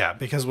more. Yeah,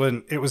 because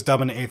when it was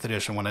dubbed in 8th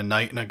edition, when a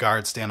knight and a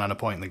guard stand on a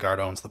point and the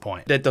guard owns the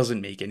point. That doesn't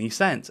make any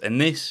sense.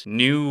 And this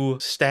new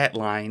stat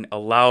line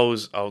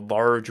allows a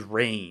large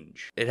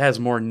range. It has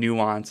more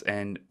nuance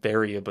and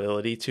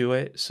variability to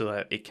it so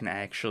that it can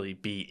actually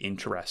be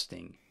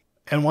interesting.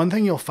 And one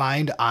thing you'll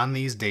find on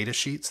these data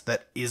sheets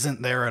that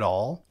isn't there at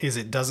all is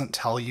it doesn't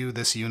tell you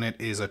this unit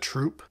is a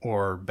troop,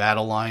 or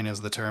battle line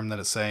is the term that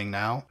it's saying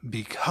now,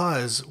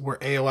 because we're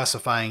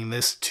AOSifying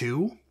this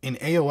too. In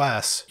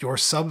AOS, your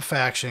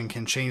sub-faction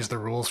can change the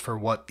rules for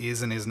what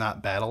is and is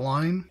not battle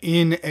line.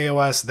 In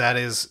AOS, that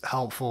is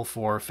helpful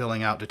for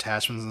filling out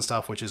detachments and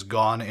stuff, which is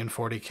gone in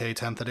 40k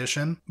 10th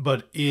edition.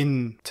 But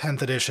in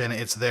 10th edition,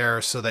 it's there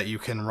so that you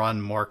can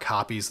run more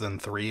copies than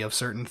 3 of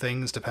certain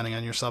things, depending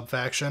on your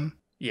sub-faction.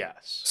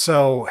 Yes.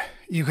 So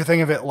you could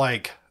think of it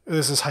like,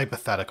 this is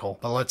hypothetical,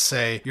 but let's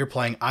say you're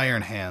playing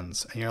Iron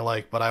Hands and you're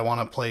like, but I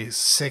want to play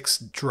 6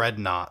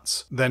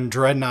 Dreadnoughts. Then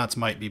Dreadnoughts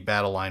might be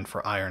battle line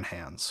for Iron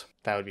Hands.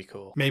 That would be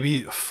cool.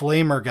 Maybe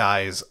Flamer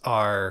guys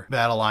are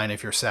battle line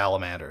if you're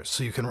Salamanders,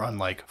 so you can run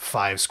like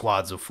 5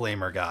 squads of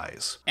Flamer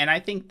guys. And I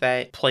think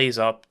that plays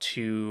up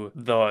to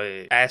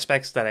the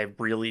aspects that I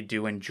really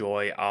do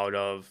enjoy out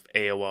of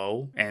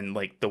AOO and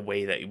like the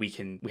way that we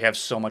have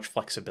so much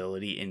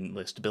flexibility in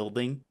list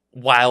building,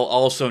 while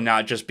also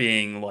not just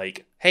being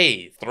like,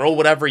 hey, throw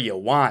whatever you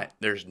want.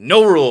 There's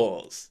no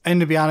rules. And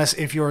to be honest,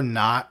 if you're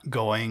not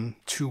going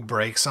to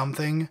break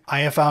something,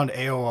 I have found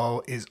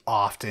AOO is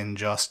often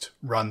just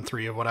run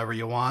 3 of whatever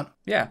you want.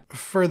 Yeah.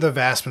 For the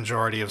vast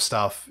majority of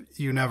stuff,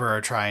 you never are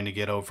trying to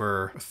get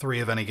over 3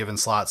 of any given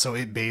slot, so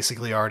it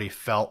basically already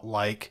felt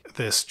like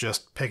this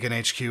just pick an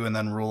HQ and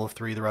then rule of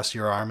 3 the rest of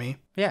your army.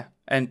 Yeah,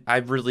 and I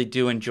really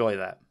do enjoy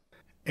that.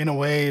 In a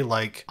way,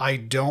 like, I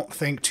don't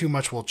think too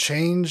much will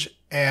change,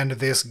 and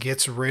this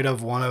gets rid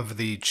of one of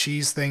the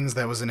cheese things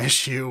that was an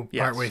issue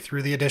partway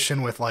through the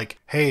edition with like,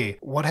 hey,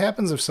 what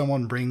happens if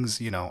someone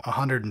brings,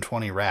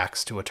 120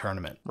 racks to a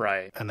tournament?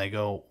 Right. And they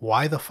go,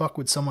 why the fuck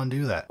would someone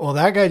do that? Well,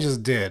 that guy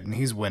just did, and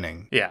he's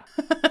winning. Yeah.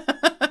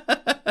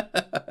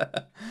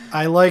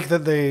 I like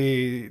that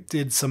they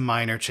did some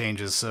minor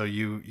changes. So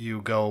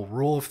you go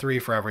rule of 3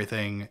 for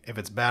everything. If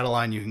it's battle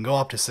line, you can go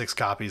up to 6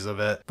 copies of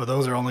it. But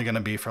those are only going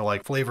to be for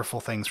like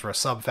flavorful things for a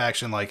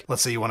sub-faction. Like,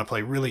 let's say you want to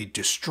play really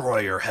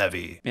destroyer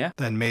heavy. Yeah.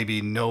 Then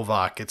maybe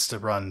Novak gets to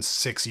run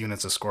 6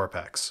 units of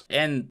Scorpex.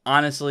 And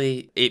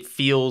honestly, it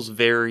feels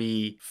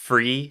very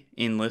free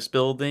in list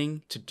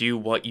building to do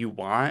what you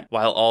want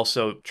while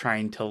also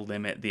trying to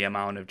limit the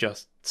amount of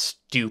just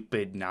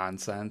stupid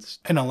nonsense.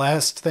 And a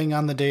last thing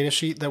on the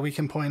datasheet that we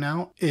can point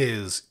out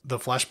is the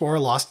Flesh Borer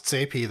lost its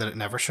AP that it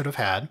never should have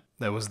had.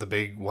 That was the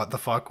big what the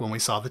fuck when we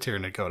saw the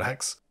Tyranid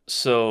Codex.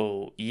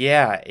 So,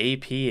 yeah,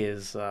 AP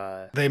is,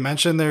 They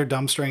mentioned their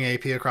dumpstering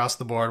AP across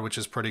the board, which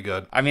is pretty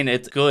good. I mean,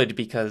 it's good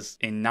because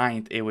in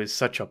ninth, it was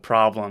such a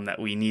problem that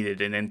we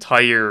needed an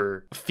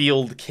entire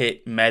field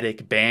kit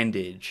medic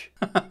bandage.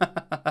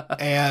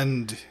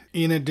 And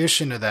in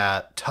addition to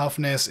that,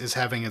 toughness is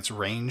having its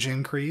range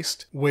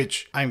increased,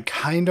 which I'm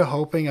kind of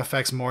hoping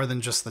affects more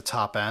than just the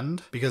top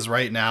end, because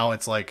right now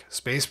it's like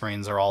Space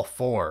Marines are all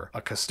 4,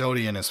 a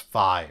Custodian is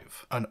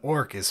 5, an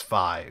Orc is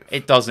 5.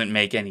 It doesn't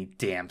make any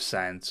damn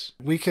sense.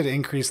 We could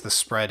increase the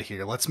spread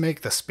here. Let's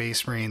make the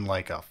Space Marine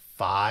like a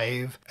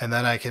 5, and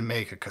then I can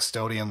make a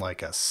Custodian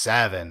like a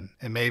 7,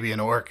 and maybe an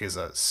Orc is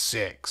a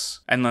 6.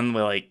 And then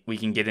we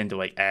can get into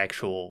like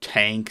actual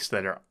tanks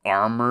that are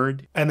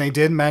armored. And they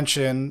did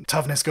mention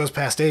toughness goes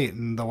past 8,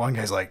 and the one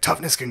guy's like,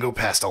 toughness can go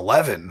past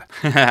 11.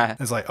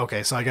 It's like,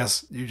 okay, so I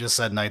guess you just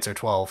said knights are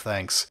 12,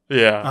 thanks.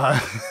 Yeah.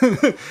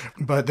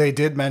 But they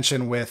did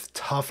mention with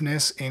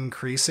toughness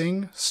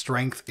increasing,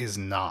 strength is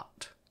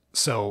not.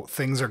 So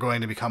things are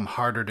going to become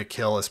harder to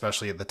kill,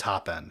 especially at the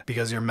top end,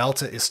 because your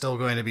Melta is still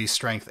going to be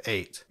strength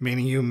 8,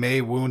 meaning you may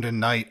wound a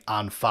knight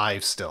on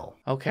 5 still.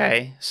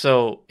 Okay,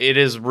 so it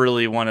is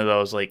really one of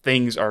those, like,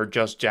 things are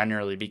just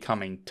generally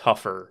becoming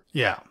tougher.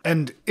 Yeah,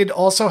 and it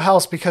also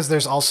helps because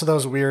there's also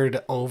those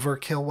weird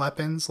overkill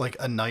weapons, like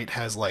a knight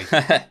has like,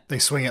 they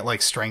swing at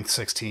like strength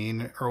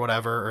 16 or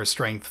whatever, or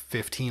strength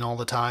 15 all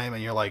the time,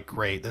 and you're like,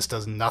 great, this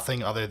does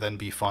nothing other than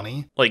be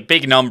funny. Like,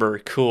 big number,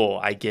 cool,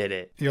 I get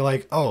it. You're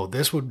like, oh,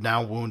 this would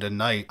now wound a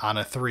knight on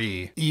a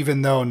 3,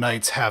 even though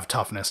knights have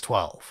toughness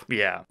 12.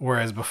 Yeah.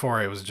 Whereas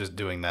before it was just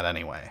doing that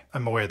anyway.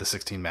 I'm aware the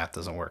 16 math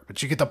doesn't work,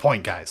 but you get the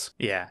point, guys.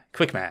 Yeah,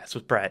 quick maths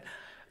with Brett.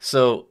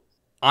 So,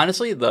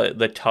 honestly,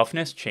 the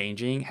toughness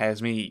changing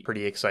has me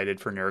pretty excited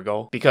for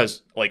Nurgle,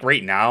 because, like,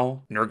 right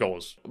now, Nurgle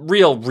is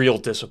real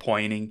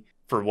disappointing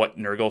for what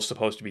Nurgle's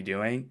supposed to be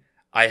doing.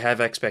 I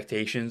have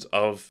expectations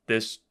of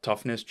this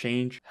toughness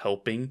change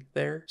helping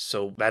there,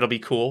 so that'll be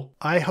cool.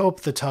 I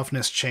hope the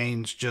toughness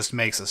change just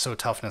makes it so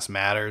toughness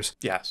matters.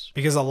 Yes.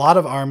 Because a lot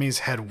of armies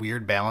had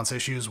weird balance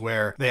issues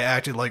where they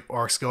acted like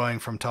orcs going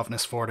from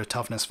toughness 4 to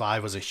toughness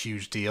 5 was a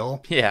huge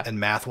deal. Yeah. And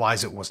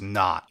math-wise, it was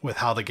not. With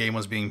how the game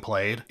was being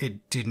played,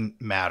 it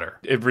didn't matter.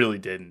 It really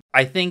didn't.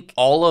 I think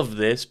all of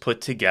this put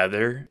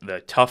together,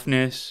 the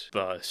toughness,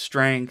 the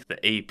strength,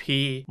 the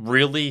AP,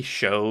 really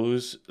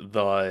shows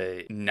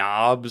the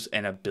knobs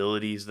and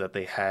abilities that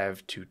they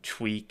have to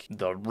tweak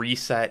the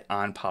reset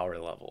on power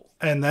level.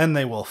 And then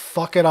they will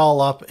fuck it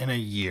all up in a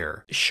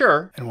year.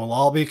 Sure. And we'll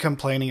all be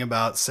complaining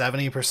about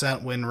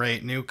 70% win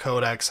rate, new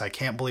codex. I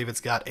can't believe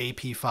it's got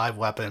AP5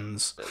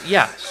 weapons.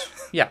 Yes.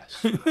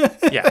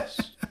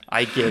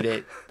 I get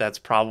it. That's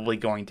probably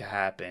going to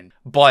happen.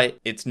 But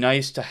it's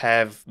nice to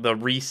have the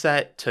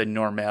reset to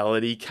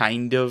normality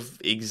kind of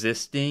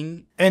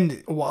existing.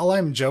 And while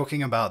I'm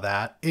joking about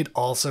that, it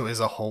also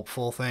is a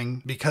hopeful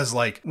thing. Because,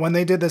 like, when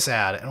they did this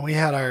ad, and we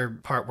had our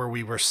part where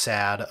we were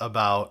sad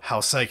about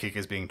how Psychic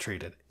is being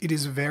treated, it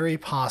is very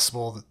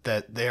possible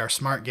that they are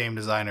smart game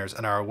designers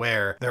and are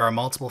aware there are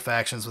multiple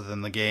factions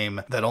within the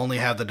game that only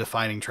have the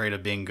defining trait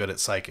of being good at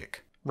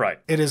Psychic. Right.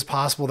 It is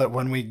possible that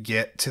when we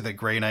get to the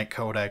Grey Knight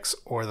Codex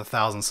or the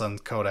Thousand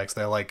Suns Codex,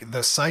 they're like,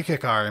 the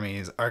Psychic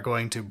armies are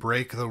going to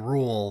break the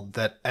rule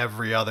that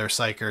every other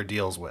Psyker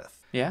deals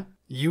with. Yeah.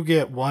 You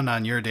get 1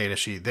 on your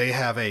datasheet. They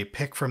have a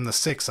pick from the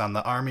 6 on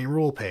the army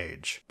rule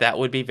page. That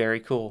would be very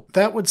cool.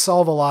 That would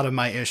solve a lot of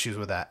my issues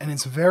with that. And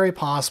it's very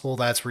possible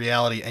that's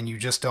reality and you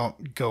just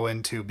don't go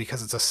into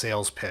because it's a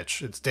sales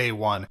pitch. It's day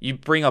 1. You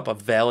bring up a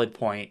valid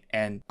point,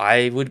 and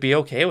I would be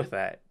okay with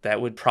that. That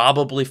would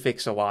probably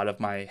fix a lot of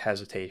my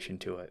hesitation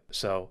to it.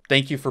 So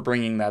thank you for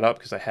bringing that up,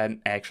 because I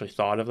hadn't actually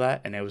thought of that,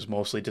 and it was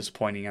mostly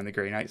disappointing on the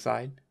Grey Knight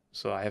side.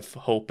 So I have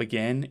hope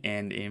again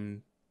and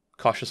am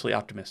cautiously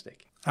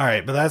optimistic. All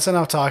right, but that's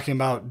enough talking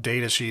about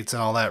data sheets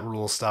and all that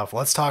rule stuff.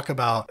 Let's talk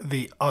about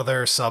the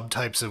other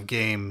subtypes of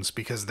games,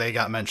 because they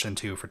got mentioned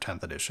too for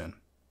 10th edition.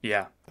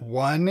 Yeah.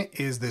 One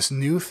is this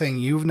new thing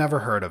you've never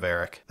heard of,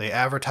 Eric. They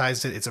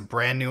advertised it. It's a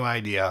brand new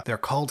idea. They're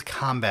called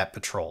combat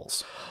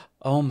patrols.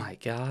 Oh my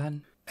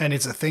God. And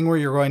it's a thing where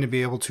you're going to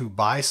be able to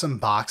buy some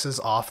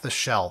boxes off the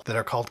shelf that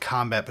are called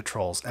combat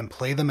patrols and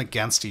play them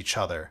against each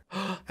other.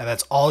 And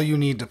that's all you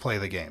need to play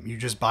the game. You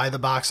just buy the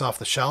box off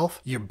the shelf,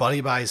 your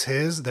buddy buys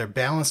his, they're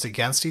balanced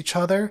against each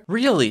other.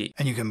 Really?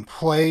 And you can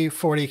play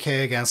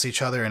 40k against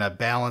each other in a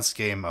balanced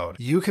game mode.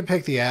 You could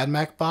pick the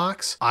AdMech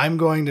box. I'm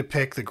going to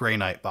pick the Grey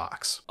Knight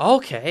box.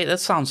 Okay, that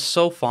sounds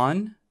so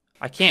fun.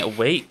 I can't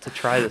wait to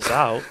try this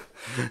out.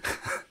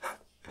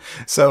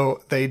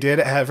 So they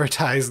did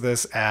advertise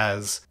this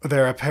as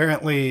they're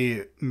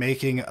apparently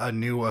making a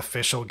new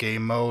official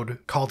game mode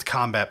called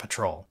Combat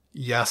Patrol.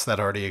 Yes, that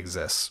already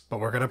exists, but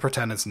we're going to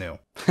pretend it's new.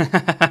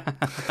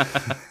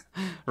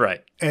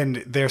 Right. And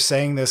they're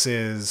saying this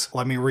is,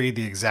 let me read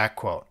the exact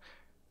quote.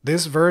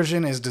 This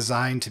version is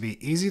designed to be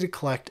easy to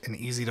collect and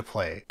easy to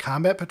play.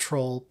 Combat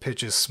Patrol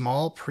pitches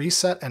small,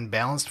 preset, and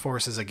balanced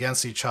forces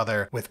against each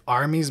other with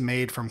armies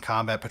made from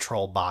Combat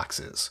Patrol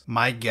boxes.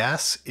 My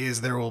guess is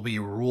there will be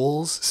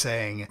rules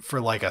saying for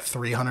like a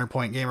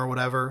 300-point game or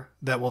whatever,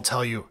 that will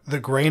tell you the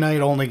Grey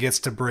Knight only gets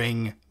to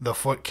bring the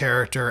foot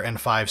character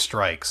and 5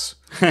 strikes.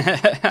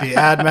 The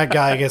AdMech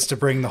guy gets to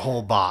bring the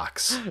whole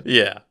box.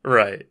 Yeah,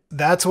 right.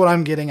 That's what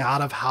I'm getting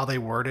out of how they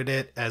worded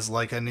it as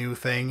like a new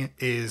thing,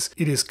 is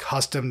it is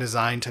custom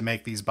designed to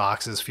make these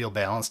boxes feel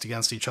balanced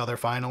against each other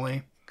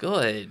finally.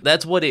 Good.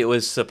 That's what it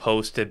was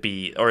supposed to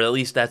be, or at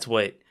least that's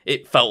what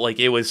it felt like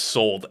it was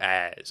sold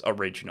as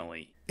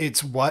originally.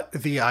 It's what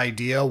the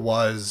idea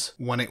was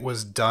when it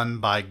was done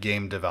by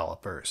game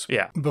developers.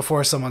 Yeah.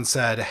 Before someone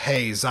said,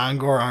 hey,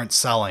 Zongor aren't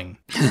selling.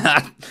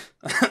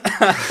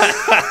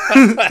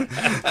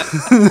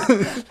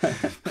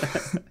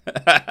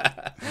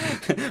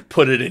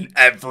 Put it in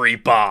every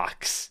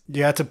box.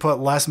 You had to put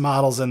less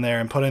models in there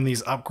and put in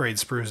these upgrade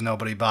sprues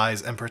nobody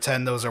buys and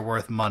pretend those are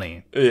worth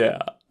money. Yeah.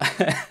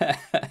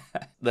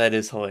 That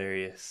is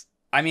hilarious.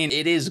 I mean,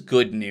 it is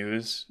good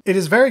news. It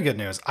is very good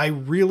news. I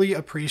really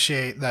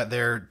appreciate that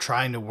they're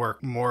trying to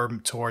work more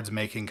towards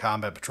making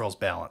combat patrols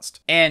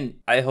balanced. And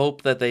I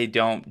hope that they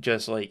don't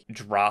just, like,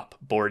 drop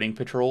boarding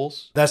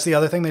patrols. That's the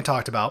other thing they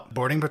talked about.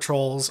 Boarding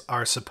patrols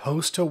are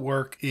supposed to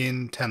work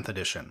in 10th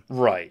edition.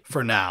 Right.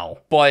 For now.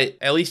 But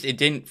at least it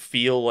didn't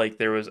feel like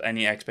there was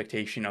any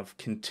expectation of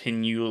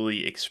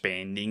continually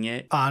expanding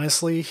it.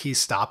 Honestly, he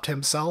stopped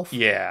himself.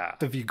 Yeah.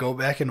 If you go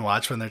back and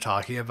watch when they're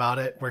talking about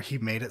it, where he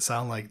made it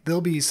sound like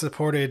they'll be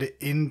supported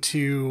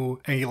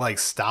into, and he like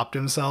stopped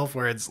himself,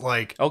 where it's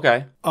like,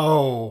 okay,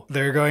 oh,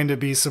 they're going to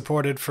be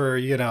supported for,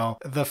 you know,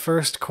 the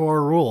first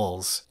core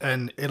rules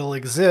and it'll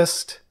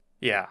exist.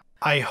 Yeah.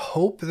 I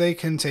hope they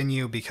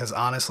continue because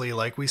honestly,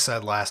 like we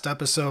said last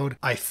episode,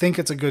 I think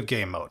it's a good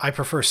game mode. I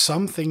prefer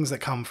some things that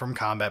come from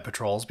combat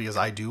patrols because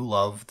I do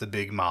love the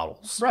big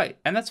models. Right,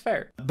 and that's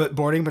fair. But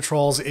boarding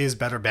patrols is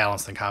better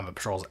balanced than combat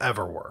patrols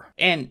ever were.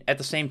 And at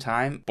the same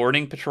time,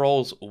 boarding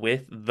patrols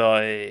with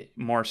the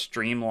more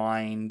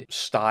streamlined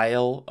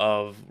style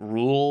of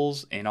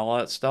rules and all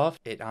that stuff,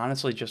 it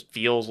honestly just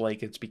feels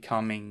like it's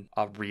becoming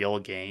a real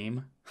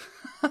game.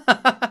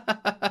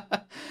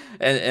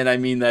 And I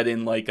mean that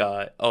in like,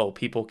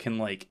 people can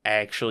like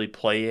actually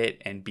play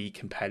it and be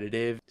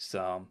competitive.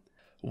 So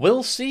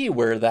we'll see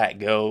where that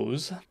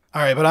goes.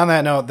 All right, but on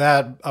that note,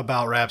 that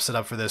about wraps it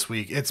up for this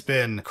week. It's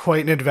been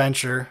quite an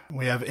adventure.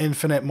 We have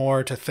infinite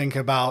more to think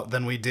about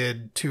than we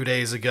did 2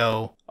 days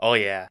ago. Oh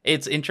yeah.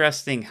 It's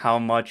interesting how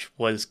much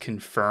was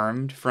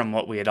confirmed from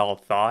what we had all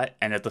thought.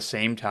 And at the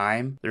same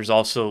time, there's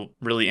also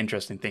really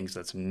interesting things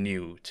that's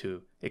new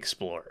to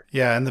explore.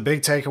 Yeah, and the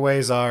big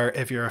takeaways are,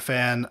 if you're a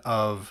fan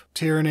of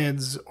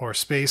Tyranids or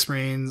Space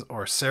Marines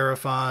or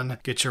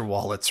Seraphon, get your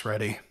wallets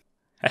ready.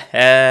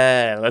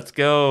 Let's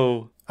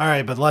go. All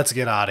right, but let's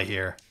get out of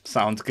here.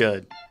 Sounds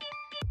good.